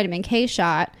give the vitamin K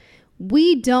shot,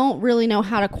 we don't really know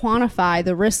how to quantify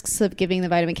the risks of giving the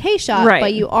vitamin K shot,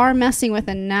 but you are messing with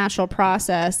a natural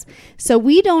process. So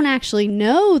we don't actually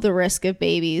know the risk of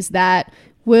babies that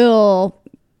will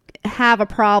have a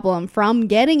problem from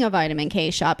getting a vitamin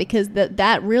K shot because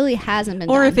that really hasn't been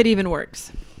done. Or if it even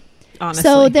works, honestly.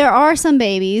 So there are some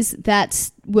babies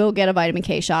that will get a vitamin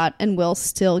K shot and will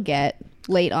still get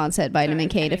late onset vitamin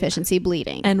K deficiency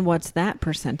bleeding. And what's that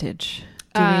percentage?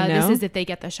 Do we know? This is if they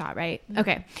get the shot, right?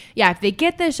 Okay. Yeah, if they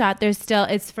get the shot,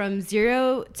 it's from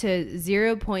 0 to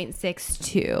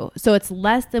 0.62. So it's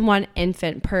less than 1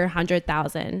 infant per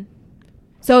 100,000.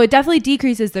 So it definitely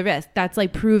decreases the risk. That's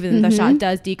like proven the shot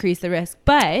does decrease the risk,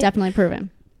 but definitely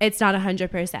proven. It's not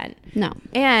 100%. No.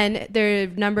 And their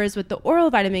numbers with the oral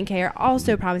vitamin K are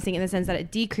also promising in the sense that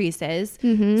it decreases.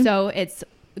 So it's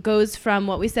goes from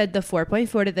what we said, the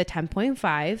 4.4 to the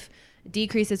 10.5,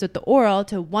 decreases with the oral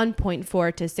to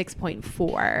 1.4 to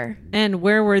 6.4. And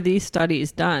where were these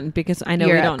studies done? Because I know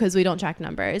Europe, we don't, because we don't track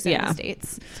numbers in the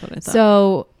States. That's what I thought.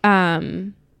 So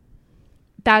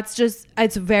that's just,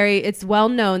 it's well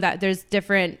known that there's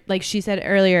different, like she said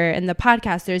earlier in the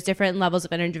podcast, there's different levels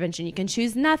of intervention. You can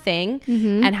choose nothing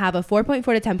and have a 4.4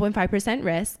 to 10.5%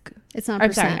 risk. It's not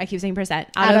percent. Sorry, I keep saying percent.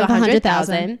 Out of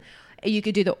 100,000. You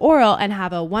could do the oral and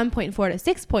have a 1.4 to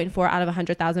 6.4 out of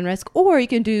 100,000 risk, or you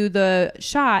can do the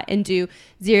shot and do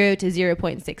 0 to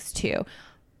 0.62.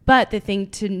 But the thing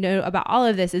to know about all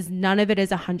of this is none of it is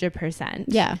 100%.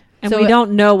 Yeah. And so we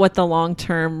don't know what the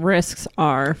long-term risks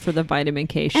are for the vitamin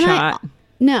K shot.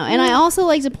 I also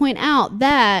like to point out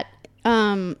that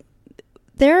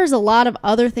there's a lot of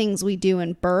other things we do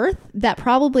in birth that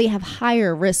probably have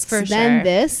higher risks than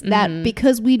this, that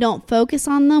because we don't focus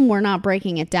on them, we're not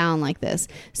breaking it down like this.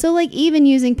 So like even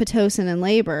using Pitocin in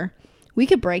labor, we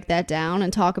could break that down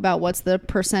and talk about what's the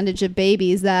percentage of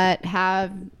babies that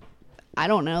have, I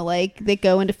don't know, like they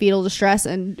go into fetal distress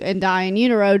and die in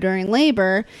utero during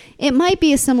labor. It might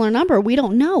be a similar number. We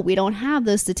don't know. We don't have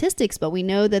those statistics, but we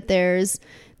know that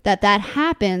that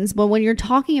happens. But when you're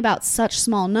talking about such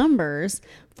small numbers,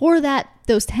 for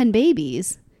those 10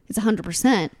 babies, it's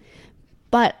 100%.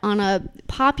 But on a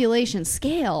population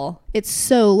scale, it's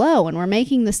so low. And we're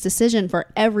making this decision for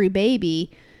every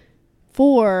baby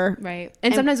right.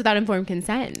 And sometimes without informed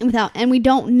consent. And we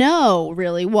don't know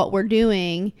really what we're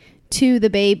doing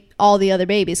to all the other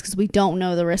babies, because we don't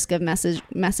know the risk of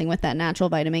messing with that natural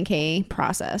vitamin K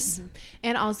process.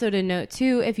 And also to note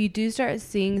too, if you do start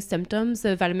seeing symptoms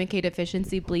of vitamin K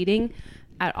deficiency bleeding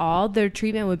at all, their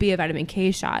treatment would be a vitamin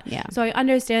K shot. Yeah. So I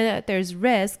understand that there's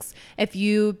risks if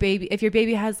your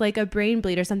baby has like a brain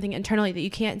bleed or something internally that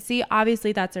you can't see,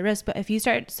 obviously that's a risk. But if you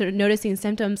start sort of noticing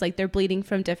symptoms like they're bleeding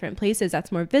from different places,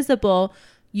 that's more visible,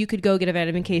 you could go get a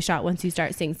vitamin K shot once you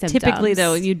start seeing symptoms. Typically,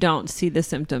 though, you don't see the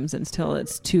symptoms until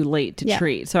it's too late to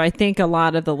treat. So I think a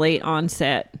lot of the late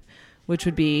onset, which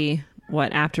would be,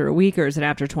 after a week, or is it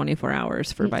after 24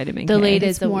 hours for vitamin K? The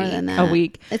latest more than that. A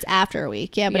week. It's after a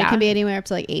week. Yeah, but it can be anywhere up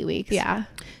to like 8 weeks. Yeah.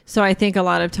 So I think a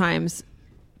lot of times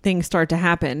things start to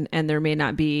happen and there may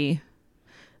not be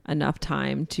enough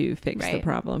time to fix the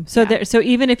problem. So so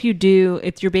even if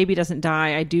your baby doesn't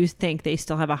die, I do think they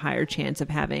still have a higher chance of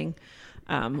having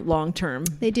long-term.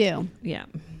 They do. Yeah.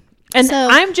 And so,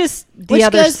 I'm just the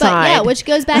other side. Which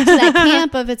goes back to that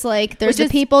camp of, it's like there's the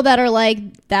people that are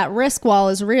like, that risk, while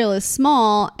is real, is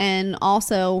small, and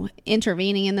also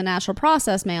intervening in the natural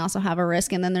process may also have a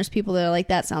risk. And then there's people that are like,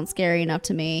 that sounds scary enough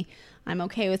to me. I'm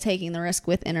okay with taking the risk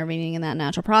with intervening in that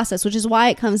natural process, which is why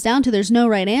it comes down to there's no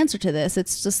right answer to this.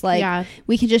 It's just like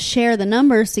we can just share the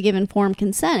numbers to give informed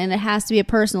consent, and it has to be a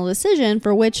personal decision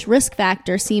for which risk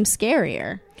factor seems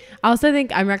scarier. I also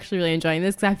think I'm actually really enjoying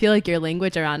this because I feel like your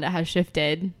language around it has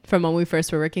shifted from when we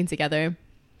first were working together.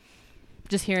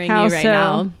 Just hearing you right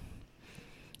now.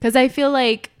 Because I feel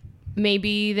like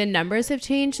maybe the numbers have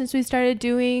changed since we started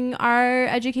doing our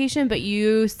education, but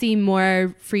you seem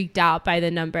more freaked out by the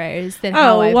numbers than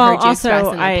how I've heard you express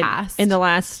in the past. In the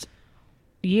last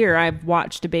year, I've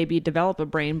watched a baby develop a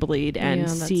brain bleed and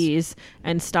seize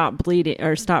and stop bleeding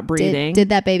or stop breathing. Did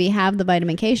that baby have the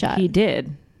vitamin K shot? He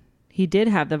did. He did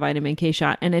have the vitamin K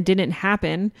shot, and it didn't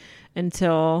happen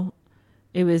until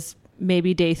it was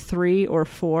maybe day 3 or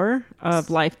 4 of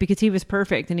life, because he was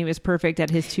perfect, and he was perfect at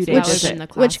his 2-day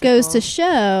visit. Which goes to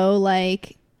show,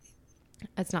 like,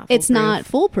 it's not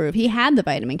foolproof. He had the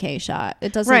vitamin K shot.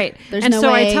 It doesn't. Right. There's and no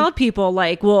so way. I tell people,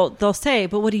 like, well, they'll say,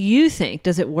 but what do you think?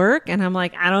 Does it work? And I'm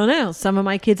like, I don't know. Some of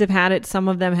my kids have had it. Some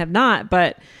of them have not.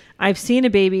 But I've seen a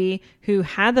baby who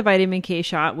had the vitamin K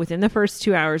shot within the first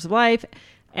 2 hours of life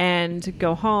and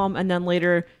go home, and then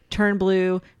later turn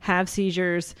blue, have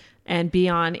seizures, and be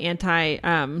on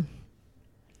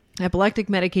epileptic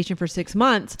medication for 6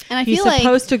 months. And he's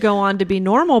supposed to go on to be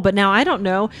normal, but now I don't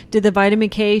know. Did the vitamin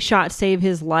K shot save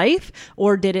his life,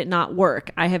 or did it not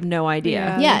work? I have no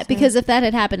idea. Yeah, because if that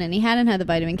had happened and he hadn't had the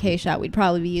vitamin K shot, we'd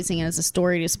probably be using it as a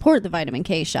story to support the vitamin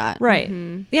K shot. Right.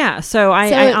 Mm-hmm. Yeah. So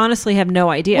I honestly have no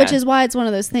idea. Which is why it's one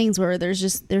of those things where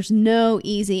there's no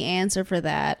easy answer for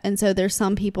that. And so there's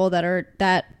some people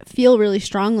that feel really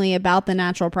strongly about the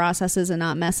natural processes and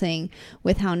not messing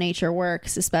with how nature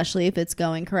works, especially if it's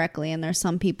going correctly correctly. And there's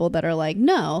some people that are like,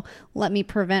 no, let me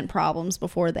prevent problems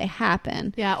before they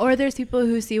happen. Yeah. Or there's people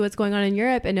who see what's going on in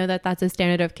Europe and know that that's a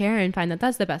standard of care and find that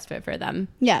that's the best fit for them.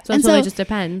 Yeah. So it really just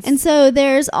depends. And so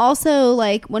there's also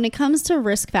like, when it comes to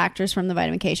risk factors from the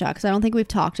vitamin K shot, because I don't think we've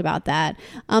talked about that.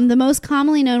 The most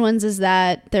commonly known ones is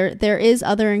that there is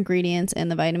other ingredients in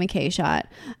the vitamin K shot.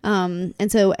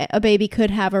 And so a baby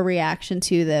could have a reaction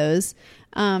to those.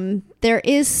 There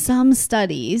is some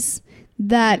studies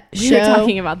that we were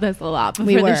talking about this a lot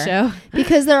before the show.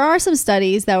 Because there are some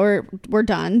studies that were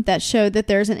done that showed that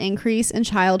there's an increase in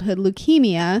childhood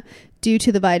leukemia due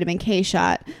to the vitamin K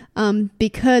shot.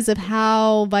 Because of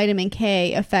how vitamin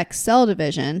K affects cell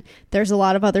division, there's a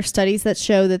lot of other studies that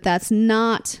show that that's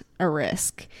not a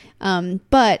risk.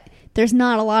 But there's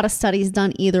not a lot of studies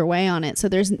done either way on it. So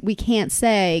we can't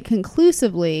say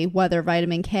conclusively whether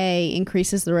vitamin K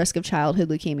increases the risk of childhood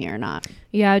leukemia or not.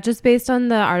 Yeah, just based on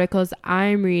the articles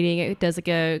I'm reading, it does like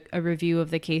a review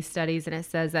of the case studies, and it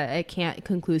says that it can't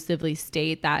conclusively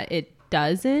state that it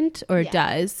doesn't or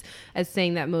does, as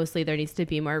saying that mostly there needs to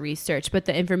be more research, but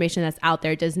the information that's out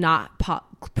there does not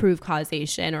prove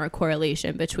causation or a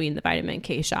correlation between the vitamin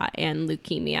K shot and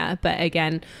leukemia. But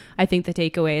again, I think the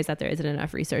takeaway is that there isn't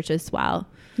enough research as well.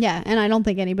 Yeah, and I don't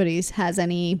think anybody has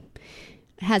any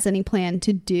plan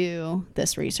to do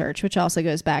this research, which also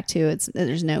goes back to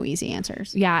there's no easy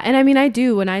answers. Yeah. And I mean, I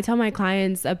do, when I tell my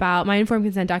clients about my informed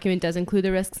consent document does include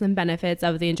the risks and benefits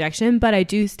of the injection, but I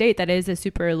do state that it is a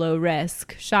super low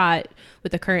risk shot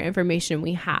with the current information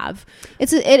we have.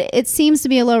 It seems to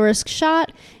be a low risk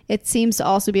shot. It seems to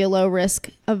also be a low risk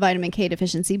of vitamin K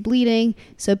deficiency bleeding.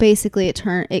 So basically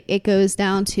it goes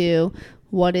down to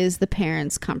what is the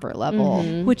parent's comfort level?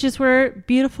 Which is where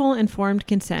beautiful informed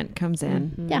consent comes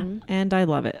in. Yeah. And I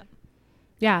love it.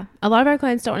 Yeah. A lot of our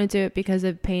clients don't want to do it because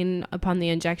of pain upon the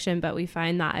injection, but we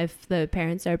find that if the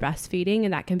parents are breastfeeding,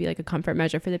 and that can be like a comfort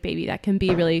measure for the baby, that can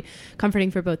be really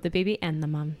comforting for both the baby and the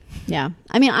mom. Yeah.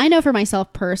 I mean, I know for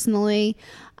myself personally,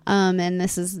 and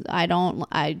this is,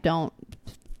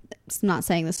 it's not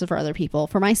saying this is for other people.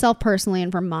 For myself personally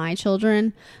and for my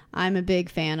children, I'm a big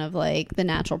fan of like the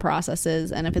natural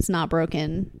processes, and if it's not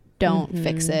broken, don't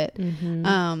fix it.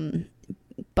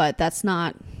 But that's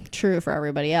not true for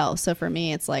everybody else. So for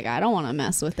me, it's like I don't want to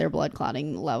mess with their blood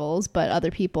clotting levels, but other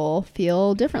people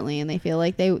feel differently, and they feel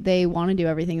like they want to do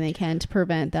everything they can to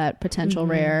prevent that potential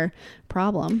rare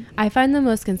problem. I find the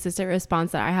most consistent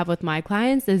response that I have with my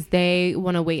clients is they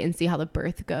want to wait and see how the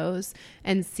birth goes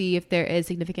and see if there is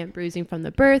significant bruising from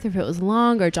the birth, if it was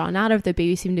long or drawn out, or if the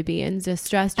baby seemed to be in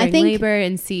distress during labor,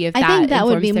 and see if that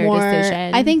informs their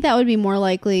decision. I think that would be more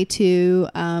likely to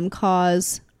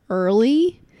cause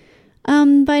early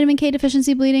vitamin K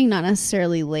deficiency bleeding, not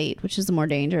necessarily late, which is the more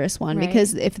dangerous one. Right.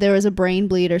 Because if there was a brain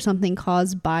bleed or something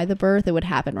caused by the birth, it would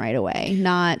happen right away,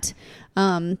 not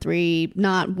 1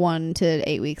 to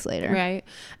 8 weeks later. Right.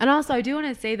 And also I do want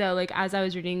to say though, like as I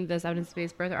was reading this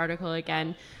evidence-based birth article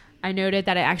again, I noted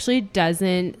that it actually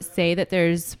doesn't say that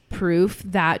there's proof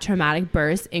that traumatic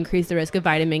births increase the risk of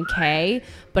vitamin K,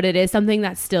 but it is something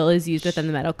that still is used within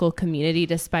the medical community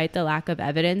despite the lack of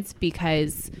evidence,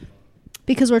 because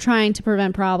we're trying to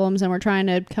prevent problems and we're trying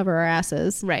to cover our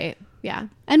asses. Right. Yeah.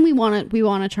 And we want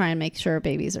to try and make sure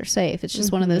babies are safe. It's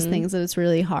just one of those things that it's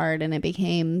really hard, and it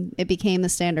became the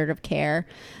standard of care.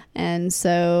 And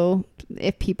so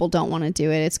if people don't want to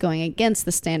do it, it's going against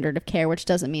the standard of care, which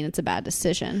doesn't mean it's a bad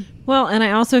decision. Well, and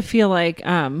I also feel like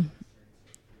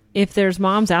if there's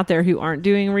moms out there who aren't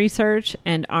doing research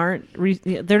and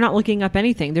they're not looking up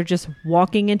anything, they're just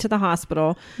walking into the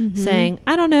hospital saying,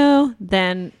 I don't know,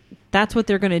 then that's what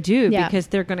they're going to do because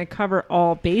they're going to cover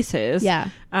all bases. Yeah.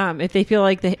 If they feel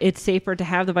like it's safer to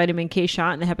have the vitamin K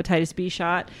shot and the hepatitis B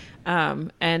shot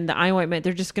and the eye ointment,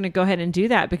 they're just going to go ahead and do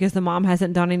that because the mom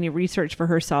hasn't done any research for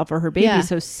herself or her baby. Yeah.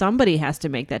 So somebody has to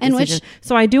make that decision.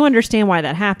 So I do understand why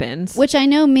that happens. Which I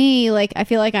know me, like, I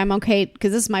feel like I'm okay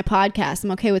because this is my podcast.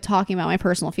 I'm okay with talking about my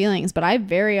personal feelings, but I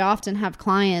very often have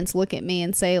clients look at me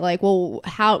and say like, well,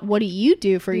 what do you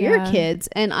do for your kids?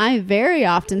 And I very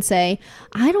often say,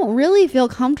 I don't really feel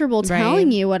comfortable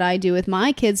telling you what I do with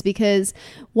my kids, because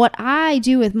what I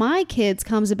do with my kids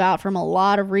comes about from a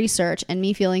lot of research and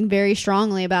me feeling very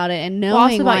strongly about it and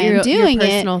knowing why I'm doing your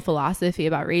personal philosophy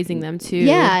about raising them too.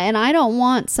 Yeah, and I don't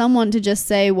want someone to just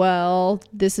say, well,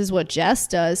 this is what Jess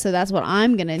does, so that's what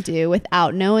I'm going to do,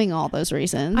 without knowing all those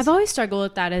reasons. I've always struggled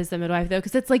with that as a midwife though,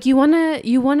 because it's like you want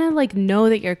to like know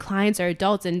that your clients are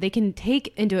adults and they can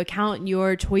take into account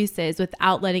your choices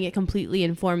without letting it completely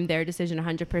inform their decision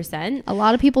 100%. A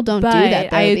lot of people don't do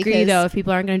that though. I agree though, if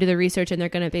people aren't going to do the research and they're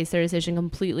going going to base their decision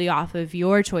completely off of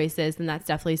your choices, then that's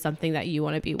definitely something that you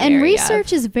want to be wary And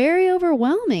research of. is very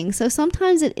overwhelming. So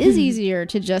sometimes it is easier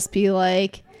to just be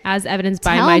like, as evidenced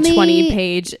by my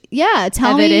 20-page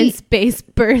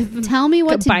evidence-based birth. Tell me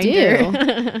what binder.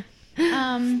 to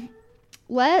do.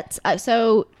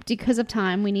 So because of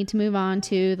time, we need to move on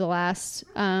to the last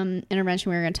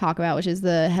intervention we were going to talk about, which is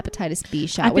the hepatitis B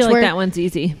shot. I feel like that one's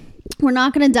easy. We're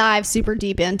not going to dive super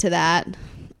deep into that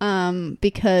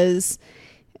because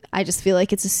I just feel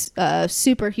like it's a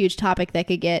super huge topic that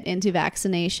could get into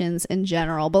vaccinations in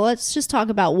general. But let's just talk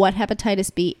about what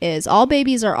hepatitis B is. All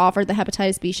babies are offered the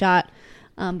hepatitis B shot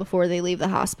before they leave the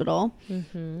hospital.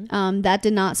 That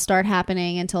did not start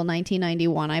happening until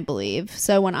 1991, I believe.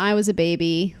 So when I was a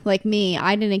baby, like me,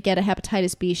 I didn't get a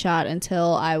hepatitis B shot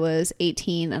until I was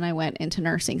 18 and I went into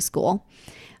nursing school.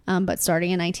 But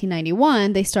starting in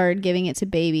 1991, they started giving it to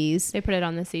babies. They put it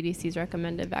on the CDC's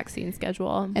recommended vaccine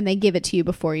schedule. And they give it to you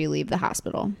before you leave the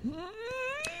hospital.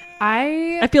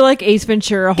 I feel like Ace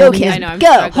Ventura holding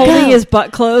his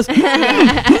butt closed. You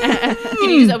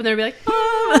just open there and be like,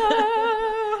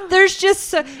 There's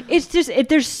just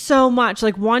there's so much.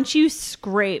 Like once you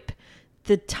scrape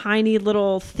the tiny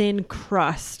little thin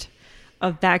crust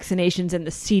of vaccinations and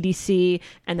the CDC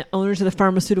and the owners of the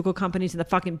pharmaceutical companies and the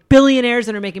fucking billionaires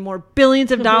that are making more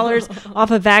billions of dollars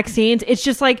off of vaccines, it's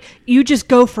just like you just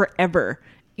go forever.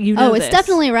 It's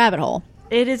definitely a rabbit hole.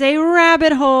 It is a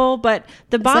rabbit hole, but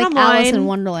the bottom line, Alice in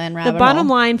Wonderland rabbit hole. The bottom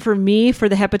line for me for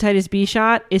the hepatitis B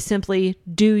shot is simply,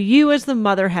 do you as the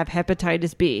mother have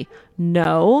hepatitis B?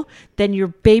 No, then your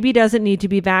baby doesn't need to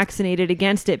be vaccinated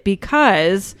against it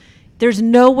because there's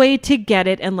no way to get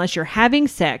it unless you're having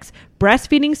sex,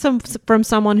 breastfeeding from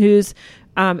someone who's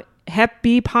Hep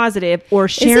B positive, or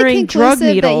sharing drug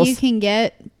needles. That you can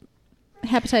get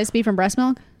hepatitis B from breast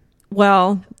milk?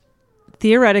 Well,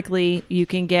 theoretically, you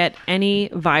can get any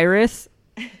virus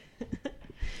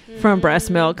from breast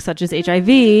milk, such as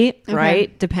HIV,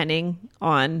 right? Depending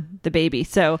on the baby.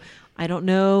 So I don't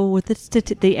know what the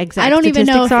exact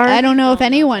statistics are. I don't know if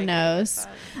anyone knows.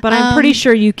 But I'm pretty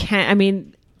sure you can. I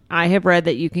mean, I have read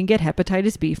that you can get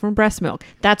hepatitis B from breast milk.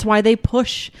 That's why they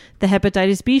push the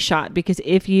hepatitis B shot, because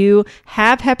if you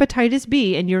have hepatitis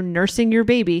B and you're nursing your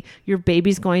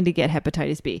baby's going to get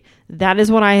hepatitis B. That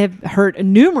is what I have heard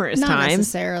numerous times. Not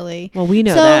necessarily. Well, we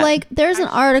know that. So, like, there's an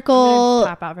article.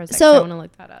 Clap out for a second. I want to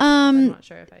look that up. I'm not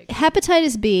sure if I agree.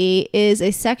 Hepatitis B is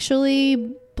a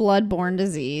sexually blood-borne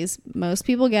disease. Most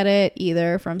people get it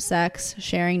either from sex,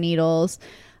 sharing needles,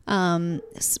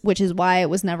 which is why it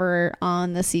was never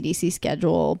on the CDC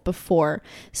schedule before.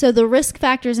 So the risk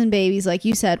factors in babies, like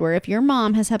you said, were if your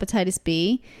mom has hepatitis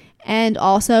B, and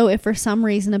also if for some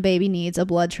reason a baby needs a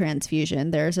blood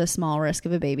transfusion, there's a small risk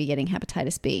of a baby getting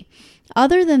hepatitis B.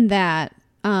 Other than that,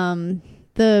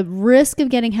 the risk of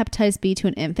getting hepatitis B to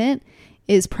an infant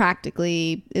is like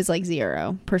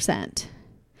 0%.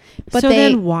 But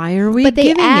then why are we giving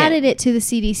it? But they added it to the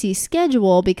CDC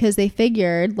schedule because they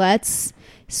figured, let's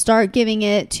start giving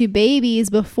it to babies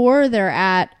before they're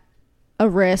at a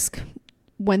risk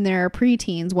when they're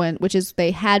preteens, which is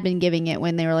they had been giving it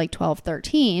when they were like 12,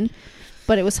 13.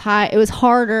 But it was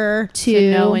harder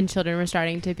to know when children were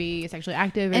starting to be sexually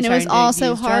active. And it was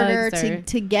also harder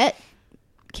to get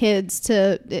kids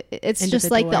to, it's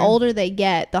just like the older they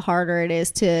get, the harder it is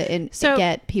to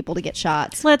get people to get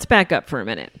shots. Let's back up for a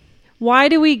minute. Why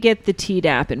do we get the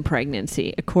Tdap in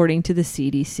pregnancy, according to the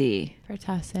CDC?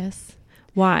 Pertussis.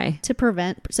 Why? To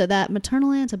prevent, so that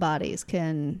maternal antibodies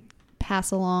can pass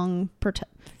along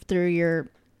through your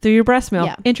breast milk.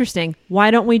 Yeah. Interesting. Why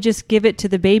don't we just give it to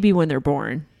the baby when they're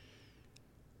born?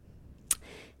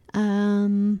 I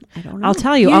don't know. I'll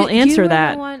tell you. I'll answer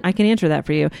that. I can answer that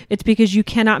for you. It's because you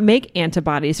cannot make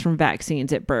antibodies from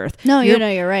vaccines at birth. No,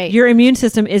 you're right. Your immune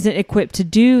system isn't equipped to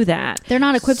do that. They're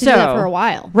not equipped to do that for a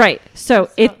while. Right. So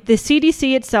if the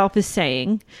CDC itself is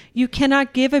saying you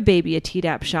cannot give a baby a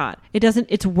Tdap shot,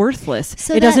 it's worthless.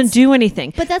 So it doesn't do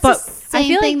anything. But that's the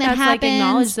same thing that happens. Like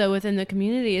acknowledged though within the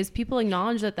community is people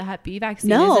acknowledge that the Hep B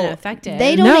vaccine isn't effective.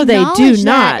 They don't acknowledge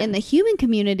that in the human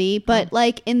community, but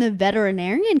like in the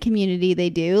veterinarian community they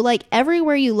do. Like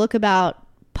everywhere you look about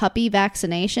puppy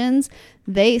vaccinations,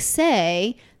 they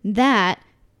say that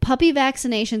puppy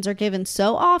vaccinations are given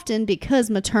so often because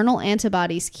maternal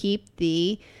antibodies keep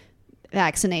the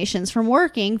vaccinations from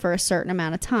working for a certain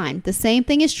amount of time. The same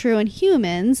thing is true in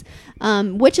humans,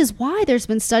 which is why there's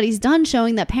been studies done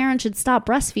showing that parents should stop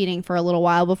breastfeeding for a little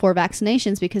while before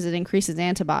vaccinations because it increases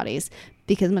antibodies,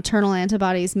 because maternal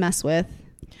antibodies mess with.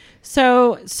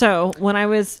 So when I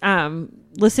was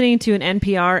listening to an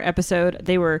NPR episode,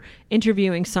 they were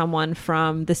interviewing someone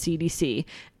from the CDC,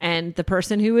 and the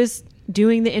person who was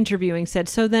doing the interviewing said,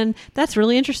 so then that's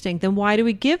really interesting. Then why do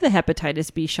we give the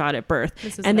hepatitis B shot at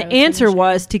birth? And the answer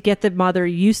was to get the mother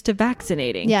used to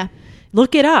vaccinating. Yeah.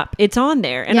 Look it up. It's on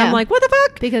there. And I'm like, what the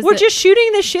fuck? Because we're just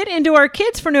shooting this shit into our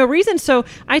kids for no reason. So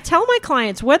I tell my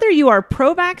clients, whether you are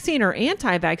pro-vaccine or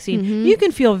anti-vaccine, you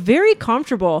can feel very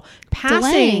comfortable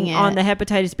passing on the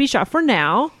hepatitis B shot for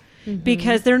now.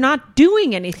 Because they're not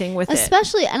doing anything with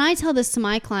especially, and I tell this to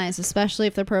my clients, especially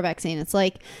if they're pro-vaccine. It's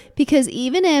like, because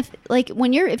even if like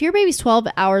if your baby's 12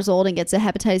 hours old and gets a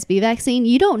hepatitis B vaccine,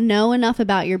 you don't know enough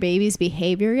about your baby's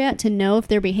behavior yet to know if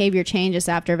their behavior changes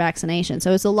after vaccination.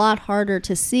 So it's a lot harder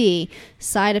to see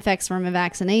side effects from a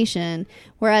vaccination.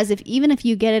 Whereas even if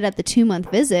you get it at the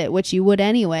 2-month visit, which you would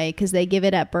anyway, because they give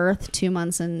it at birth, 2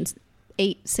 months and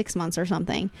 6 months or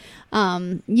something,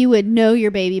 you would know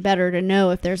your baby better to know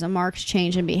if there's a marked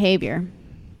change in behavior.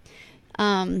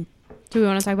 Do we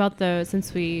want to talk about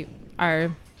since we are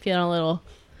feeling a little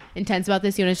intense about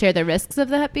this, you want to share the risks of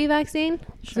the Hep B vaccine?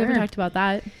 Sure. We talked about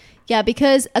that. Yeah,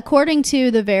 because according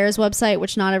to the VAERS website,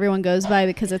 which not everyone goes by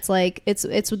because it's like it's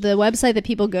the website that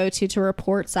people go to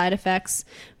report side effects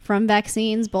from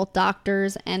vaccines. Both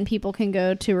doctors and people can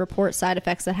go to report side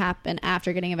effects that happen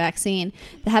after getting a vaccine.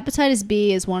 The hepatitis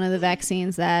B is one of the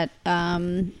vaccines that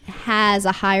has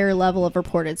a higher level of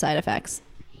reported side effects.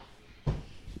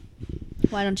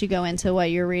 Why don't you go into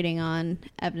what you're reading on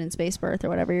evidence-based birth or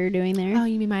whatever you're doing there? Oh,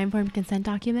 you mean my informed consent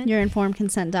document? Your informed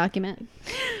consent document.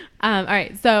 All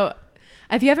right. So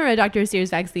if you haven't read Dr. Sears'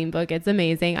 vaccine book, it's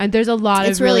amazing. There's a lot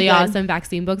of really awesome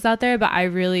vaccine books out there, but I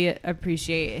really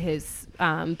appreciate his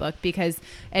book because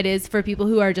it is for people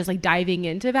who are just like diving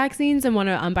into vaccines and want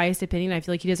an unbiased opinion. I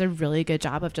feel like he does a really good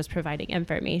job of just providing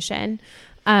information.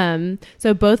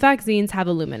 So both vaccines have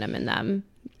aluminum in them.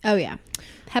 Oh, yeah.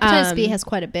 Hepatitis B has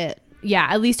quite a bit. Yeah,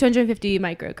 at least 250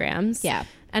 micrograms. Yeah.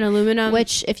 And aluminum.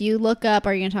 Which, if you look up,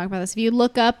 are you going to talk about this? If you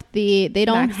look up they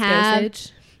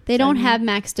don't have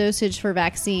max dosage for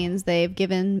vaccines. They've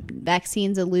given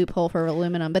vaccines a loophole for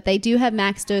aluminum, but they do have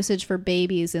max dosage for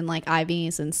babies and like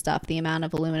IVs and stuff, the amount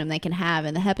of aluminum they can have.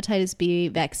 And the hepatitis B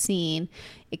vaccine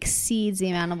exceeds the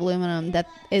amount of aluminum that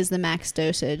is the max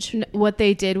dosage. What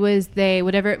they did was they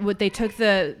have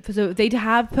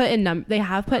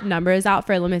put numbers out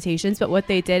for limitations, but what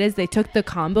they did is they took the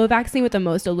combo vaccine with the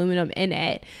most aluminum in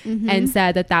it and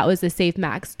said that was the safe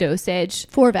max dosage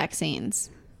for vaccines.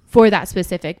 For that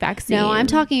specific vaccine. No, I'm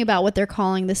talking about what they're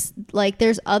calling this. Like,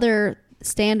 there's other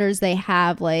standards they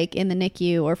have, like in the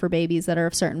NICU or for babies that are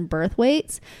of certain birth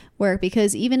weights,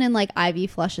 because even in like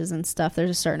IV flushes and stuff, there's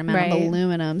a certain amount of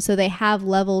aluminum. So they have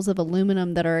levels of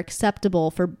aluminum that are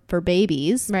acceptable for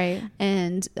babies, right?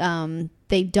 And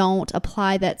they don't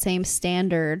apply that same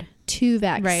standard to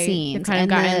vaccines. Right. Kind of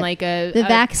gotten like the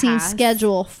vaccine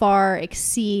schedule far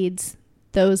exceeds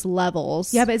those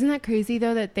levels. Yeah, but isn't that crazy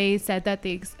though that they said that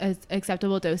the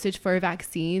acceptable dosage for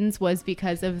vaccines was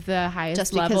because of the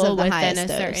highest level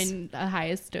within the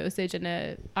highest dosage in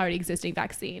a already existing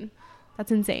vaccine?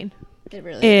 That's insane. It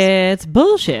really is. It's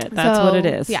bullshit. That's what it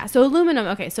is. Yeah. So aluminum.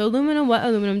 Okay. So what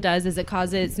aluminum does is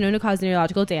it's known to cause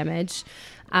neurological damage.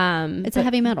 It's a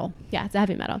heavy metal. Yeah, it's a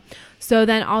heavy metal. So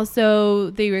then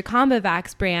also the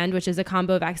Recombavax brand, which is a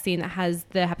combo vaccine that has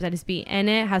the hepatitis B in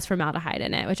it, has formaldehyde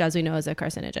in it, which as we know is a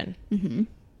carcinogen. Mm-hmm.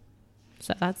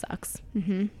 So that sucks.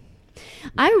 Mm-hmm.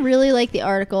 I really like the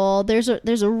article. There's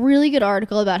a really good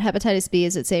article about hepatitis B,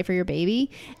 is it safe for your baby?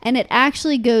 And it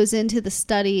actually goes into the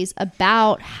studies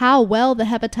about how well the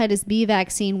hepatitis B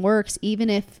vaccine works, even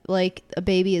if like a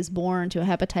baby is born to a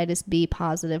hepatitis B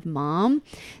positive mom.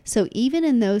 So even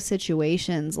in those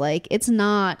situations, like it's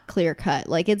not clear cut,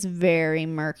 like it's very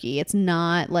murky. It's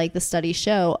not like the studies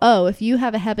show, oh, if you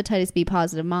have a hepatitis B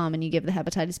positive mom and you give the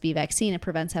hepatitis B vaccine, it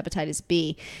prevents hepatitis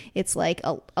B. It's like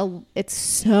it's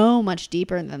so much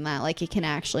deeper than that. Like it can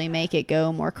actually make it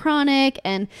go more chronic,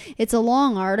 and it's a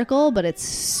long article, but it's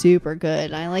super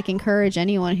good. I like encourage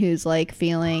anyone who's like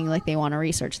feeling like they want to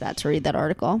research that to read that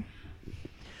article.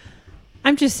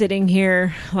 I'm just sitting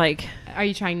here like, are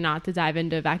you trying not to dive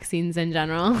into vaccines in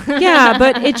general? Yeah,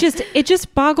 but it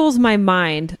just boggles my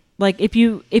mind. Like if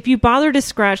you bother to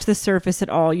scratch the surface at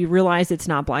all, you realize it's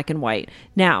not black and white.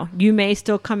 Now, you may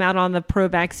still come out on the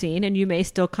pro-vaccine and you may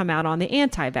still come out on the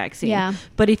anti-vaccine. Yeah.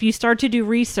 But if you start to do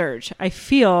research, I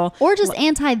feel... Or just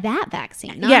anti that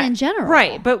vaccine, not in general.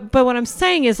 Right. But what I'm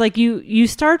saying is like you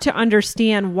start to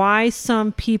understand why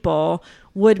some people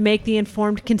would make the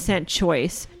informed consent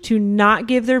choice to not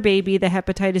give their baby the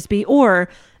hepatitis B or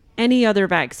any other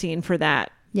vaccine for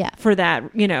that. Yeah. For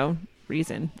that,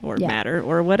 reason or matter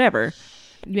or whatever.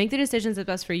 You make the decisions that's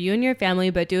best for you and your family,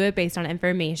 but do it based on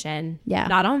information. Yeah.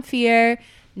 Not on fear,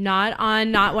 not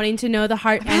on not wanting to know the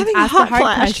heart and having ask a hot the hard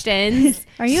flash. questions.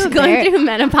 Are you going through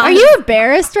menopause? Are you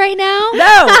embarrassed right now?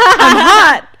 No, I'm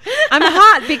hot. I'm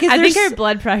hot because I think her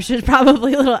blood pressure is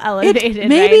probably a little elevated.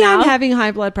 Maybe right I'm now. having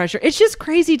high blood pressure. It's just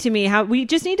crazy to me how we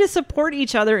just need to support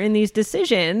each other in these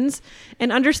decisions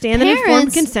and understand that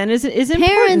informed consent is important.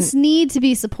 Parents need to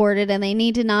be supported, and they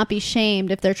need to not be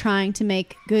shamed if they're trying to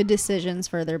make good decisions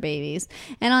for their babies.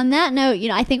 And on that note,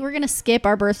 I think we're going to skip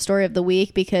our birth story of the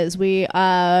week because we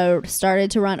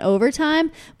started to run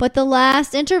overtime. But the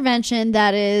last intervention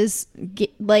that is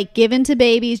given to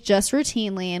babies just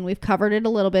routinely, and we've covered it a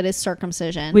little bit, is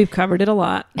circumcision. We've covered it a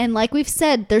lot. And like we've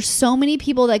said, there's so many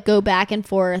people that go back and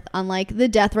forth on the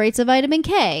death rates of vitamin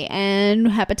K and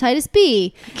hepatitis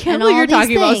B. Can't believe you're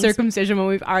talking about circumcision when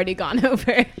we've already gone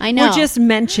over. I know. We're just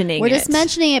mentioning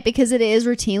it because it is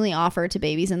routinely offered to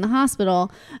babies in the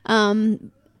hospital.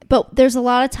 But there's a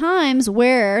lot of times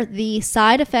where the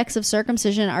side effects of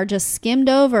circumcision are just skimmed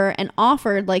over and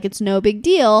offered like it's no big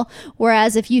deal.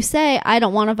 Whereas if you say, I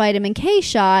don't want a vitamin K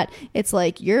shot, it's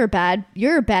like, you're a bad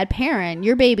parent.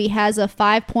 Your baby has a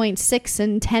 5.6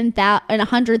 in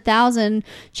 100,000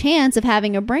 chance of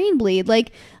having a brain bleed.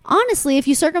 Like, honestly, if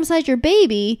you circumcise your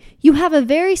baby, you have a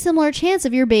very similar chance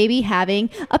of your baby having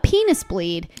a penis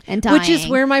bleed and dying. Which is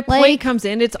where my point comes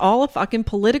in. It's all a fucking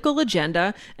political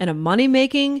agenda and a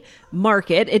money-making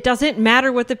market. It doesn't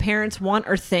matter what the parents want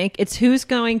or think. It's who's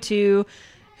going to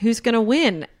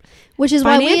win. Which is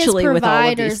why we as financially with all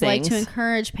of these providers like to things.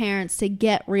 encourage parents to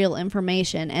get real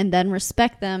information and then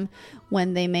respect them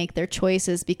when they make their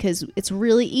choices, because it's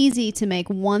really easy to make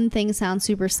one thing sound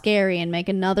super scary and make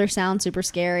another sound super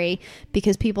scary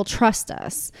because people trust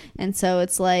us. And so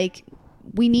it's like,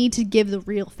 we need to give the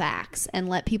real facts and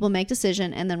let people make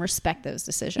decision and then respect those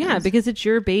decisions. Yeah, because it's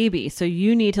your baby. So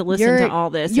you need to listen to all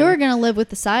this. You're going to live with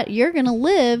the side. You're going to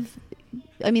live.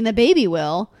 I mean, the baby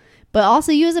will. But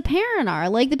also you as a parent are.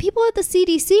 Like, the people at the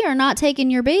CDC are not taking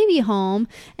your baby home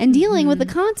and dealing with the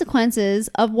consequences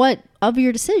of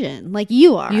your decision. Like,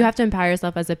 you are. You have to empower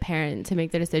yourself as a parent to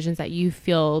make the decisions that you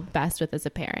feel best with as a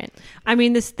parent. I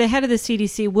mean, the head of the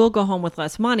CDC will go home with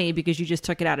less money because you just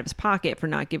took it out of his pocket for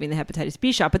not giving the hepatitis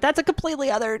B shot. But that's a completely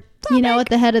other topic. You know what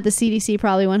the head of the CDC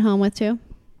probably went home with too?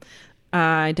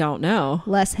 I don't know.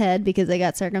 Less head because they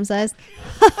got circumcised.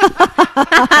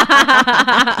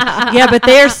 Yeah, but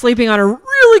they're sleeping on a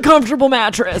really comfortable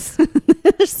mattress.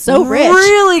 They're so rich.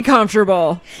 Really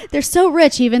comfortable. They're so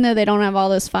rich, even though they don't have all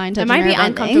those fine touch It might be nerve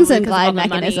uncomfortable endings and because of all glide the money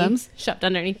mechanisms. shoved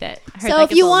underneath it. I heard So that if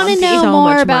gets you a want to lumpy. know So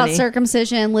more much about money.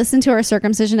 circumcision, listen to our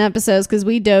circumcision episodes because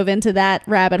we dove into that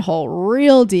rabbit hole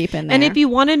real deep in there. And if you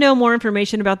want to know more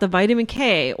information about the vitamin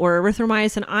K or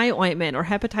erythromycin eye ointment or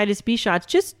hepatitis B shots,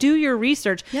 just do your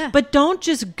research. Yeah. But don't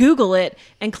just Google it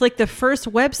and click the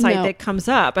first website No. that comes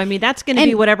up. I mean, that's going to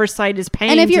be whatever site is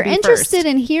paying. And if you're to be interested first.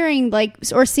 in hearing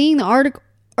or seeing the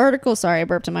article, sorry, I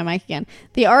burped in my mic again.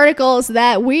 The articles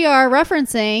that we are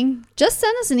referencing, just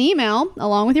send us an email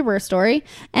along with your birth story,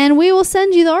 and we will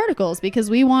send you the articles because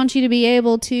we want you to be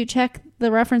able to check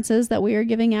the references that we are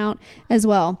giving out as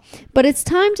well. But it's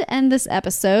time to end this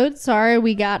episode. Sorry,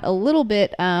 we got a little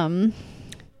bit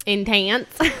Intense.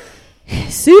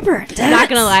 super intense. Not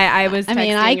gonna lie, I was. I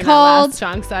mean, texting I in that called- last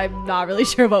chunk, so I'm not really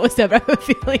sure what was said, but I have a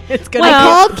feeling it's gonna. I be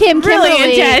called Kim really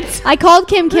Kimberly. intense. I called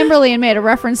Kim Kimberly and made a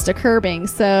reference to curbing,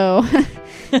 so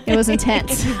it was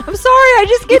intense. I'm sorry, I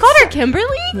just You get called her Kimberly?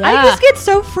 Yeah. I just get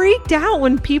so freaked out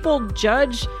when people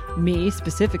judge me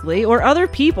specifically or other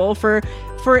people for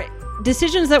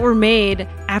decisions that were made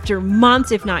after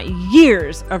months, if not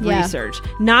years, of Yeah. research.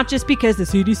 Not just because the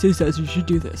CDC says you should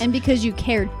do this. And because you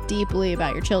care deeply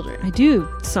about your children. I do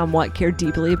somewhat care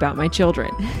deeply about my children.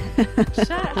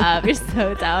 Shut up! You're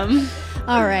so dumb.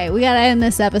 All right, we got to end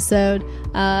this episode.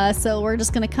 So we're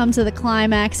just going to come to the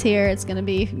climax here. It's going to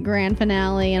be grand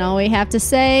finale. And all we have to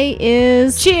say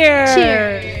is Cheers!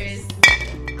 cheers.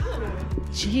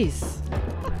 Jeez.